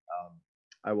episode,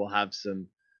 I will have some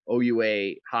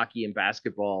OUA hockey and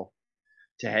basketball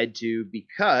to head to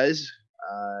because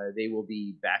they will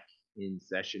be back in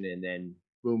session, and then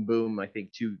boom, I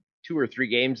think two or three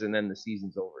games, and then the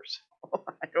season's over. So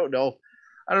I don't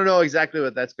know exactly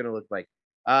what that's going to look like.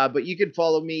 But you can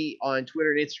follow me on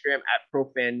Twitter and Instagram at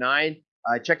ProFan9.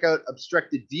 Check out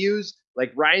Obstructed Views,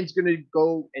 like Ryan's going to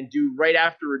go and do right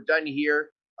after we're done here.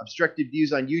 Obstructed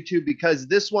Views on YouTube, because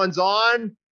this one's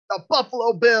on the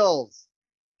Buffalo Bills.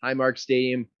 Highmark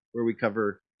Stadium, where we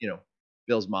cover,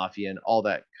 Bills Mafia and all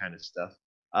that kind of stuff.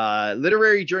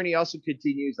 Literary journey also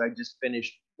continues. I just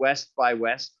finished West by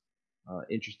West.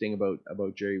 Interesting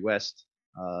about Jerry West,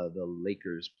 the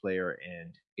Lakers player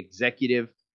and executive.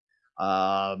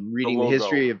 Reading the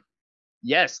history of,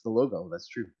 yes, the logo, that's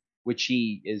true, which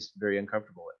he is very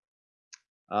uncomfortable with.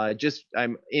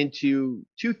 I'm into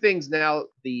two things now: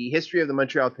 the history of the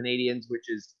Montreal Canadiens, which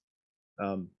is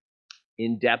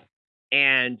in depth,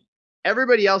 and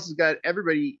everybody has got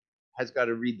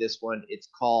to read this one. It's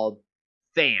called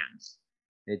Fans.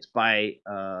 It's by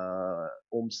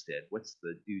Olmsted. What's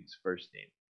the dude's first name?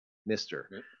 Mr.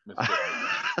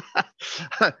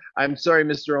 I'm sorry,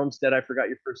 Mr. Olmsted, I forgot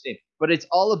your first name. But it's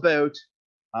all about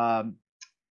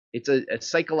it's a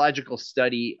psychological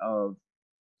study of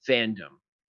fandom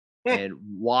and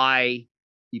why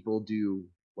people do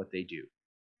what they do.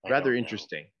 Rather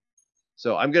interesting.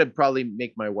 So I'm gonna probably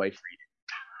make my wife read it.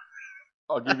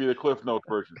 I'll give you the Cliff Note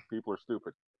version. People are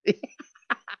stupid.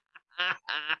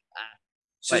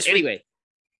 But anyway,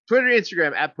 Twitter and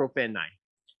Instagram at ProFan9.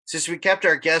 Since we kept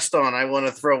our guest on, I want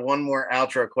to throw one more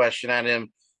outro question at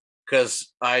him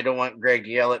because I don't want Greg to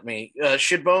yell at me.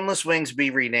 Should Boneless Wings be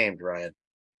renamed, Ryan?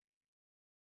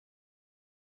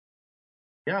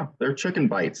 Yeah, they're chicken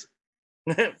bites.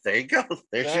 There you go.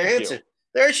 There's your Thank answer. you.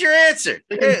 There's your answer.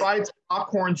 Chicken bites,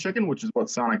 popcorn chicken, which is what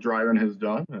Sonic Drive-In has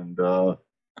done. And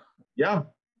yeah,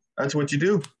 that's what you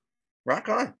do. Rock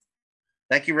on.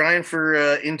 Thank you, Ryan,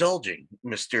 for indulging,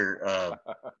 Mr.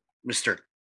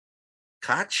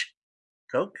 Koch?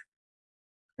 Coke?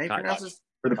 How do you pronounce this?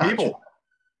 For the people.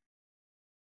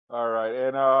 All right.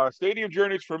 And stadium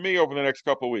journeys for me over the next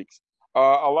couple of weeks. A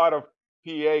lot of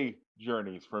PA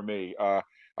journeys for me. I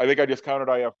think I just counted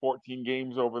I have 14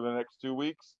 games over the next 2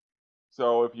 weeks.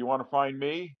 So if you want to find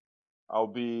me, I'll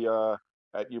be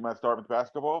at UMass Dartmouth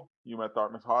basketball, UMass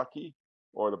Dartmouth hockey,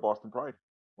 or the Boston Pride.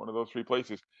 One of those three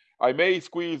places. I may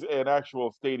squeeze an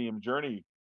actual stadium journey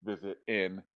visit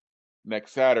in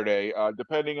next Saturday,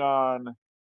 depending on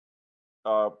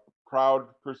crowd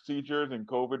procedures and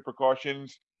COVID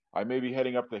precautions. I may be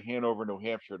heading up to Hanover, New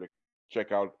Hampshire to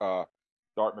check out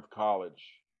Dartmouth College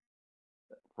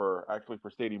for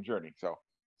stadium journey. So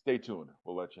stay tuned.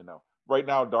 We'll let you know. Right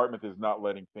now, Dartmouth is not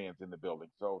letting fans in the building,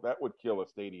 so that would kill a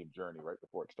stadium journey right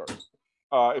before it starts.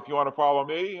 If you want to follow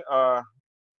me,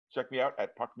 check me out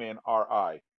at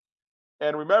PuckmanRI.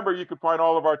 And remember, you can find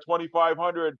all of our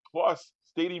 2,500 plus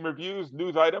stadium reviews,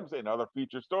 news items, and other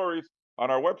feature stories on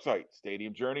our website,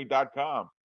 stadiumjourney.com.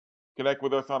 Connect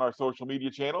with us on our social media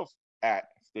channels at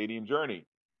Stadium Journey.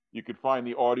 You can find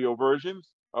the audio versions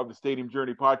of the Stadium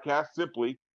Journey podcast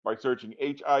simply by searching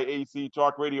HIAC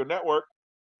Talk Radio Network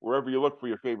wherever you look for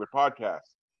your favorite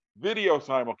podcasts. Video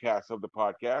simulcasts of the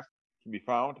podcast can be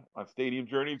found on Stadium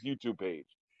Journey's YouTube page.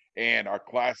 And our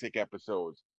classic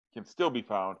episodes can still be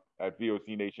found at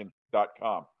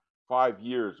vocnation.com. 5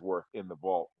 years worth in the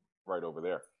vault right over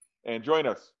there. And join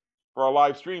us for our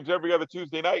live streams every other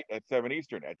Tuesday night at 7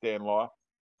 Eastern at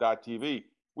danlaw.tv.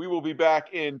 We will be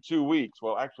back in 2 weeks.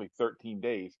 Well, actually 13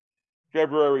 days.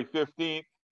 February 15th,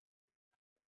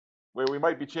 where we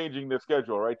might be changing the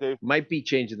schedule, right, Dave? Might be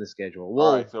changing the schedule.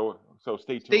 All right, so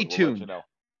stay tuned. Stay tuned. We'll let you know.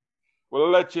 We'll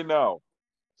let you know.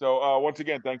 So once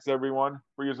again, thanks everyone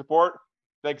for your support.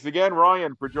 Thanks again,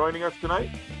 Ryan, for joining us tonight.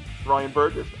 Ryan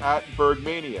Burgess at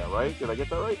Bergmania, right? Did I get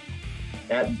that right?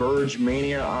 At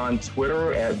Bergmania on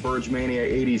Twitter, at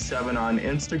Bergmania87 on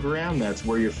Instagram. That's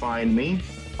where you find me.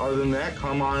 Other than that,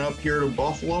 come on up here to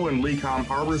Buffalo and Lecom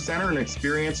Harbor Center and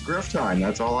experience Griff Time.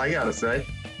 That's all I got to say.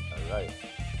 All right.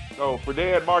 So for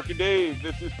Dan, Mark, and Dave,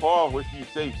 this is Paul wishing you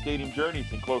safe stadium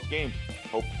journeys and close games.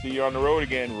 Hope to see you on the road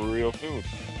again real soon.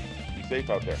 Be safe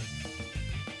out there.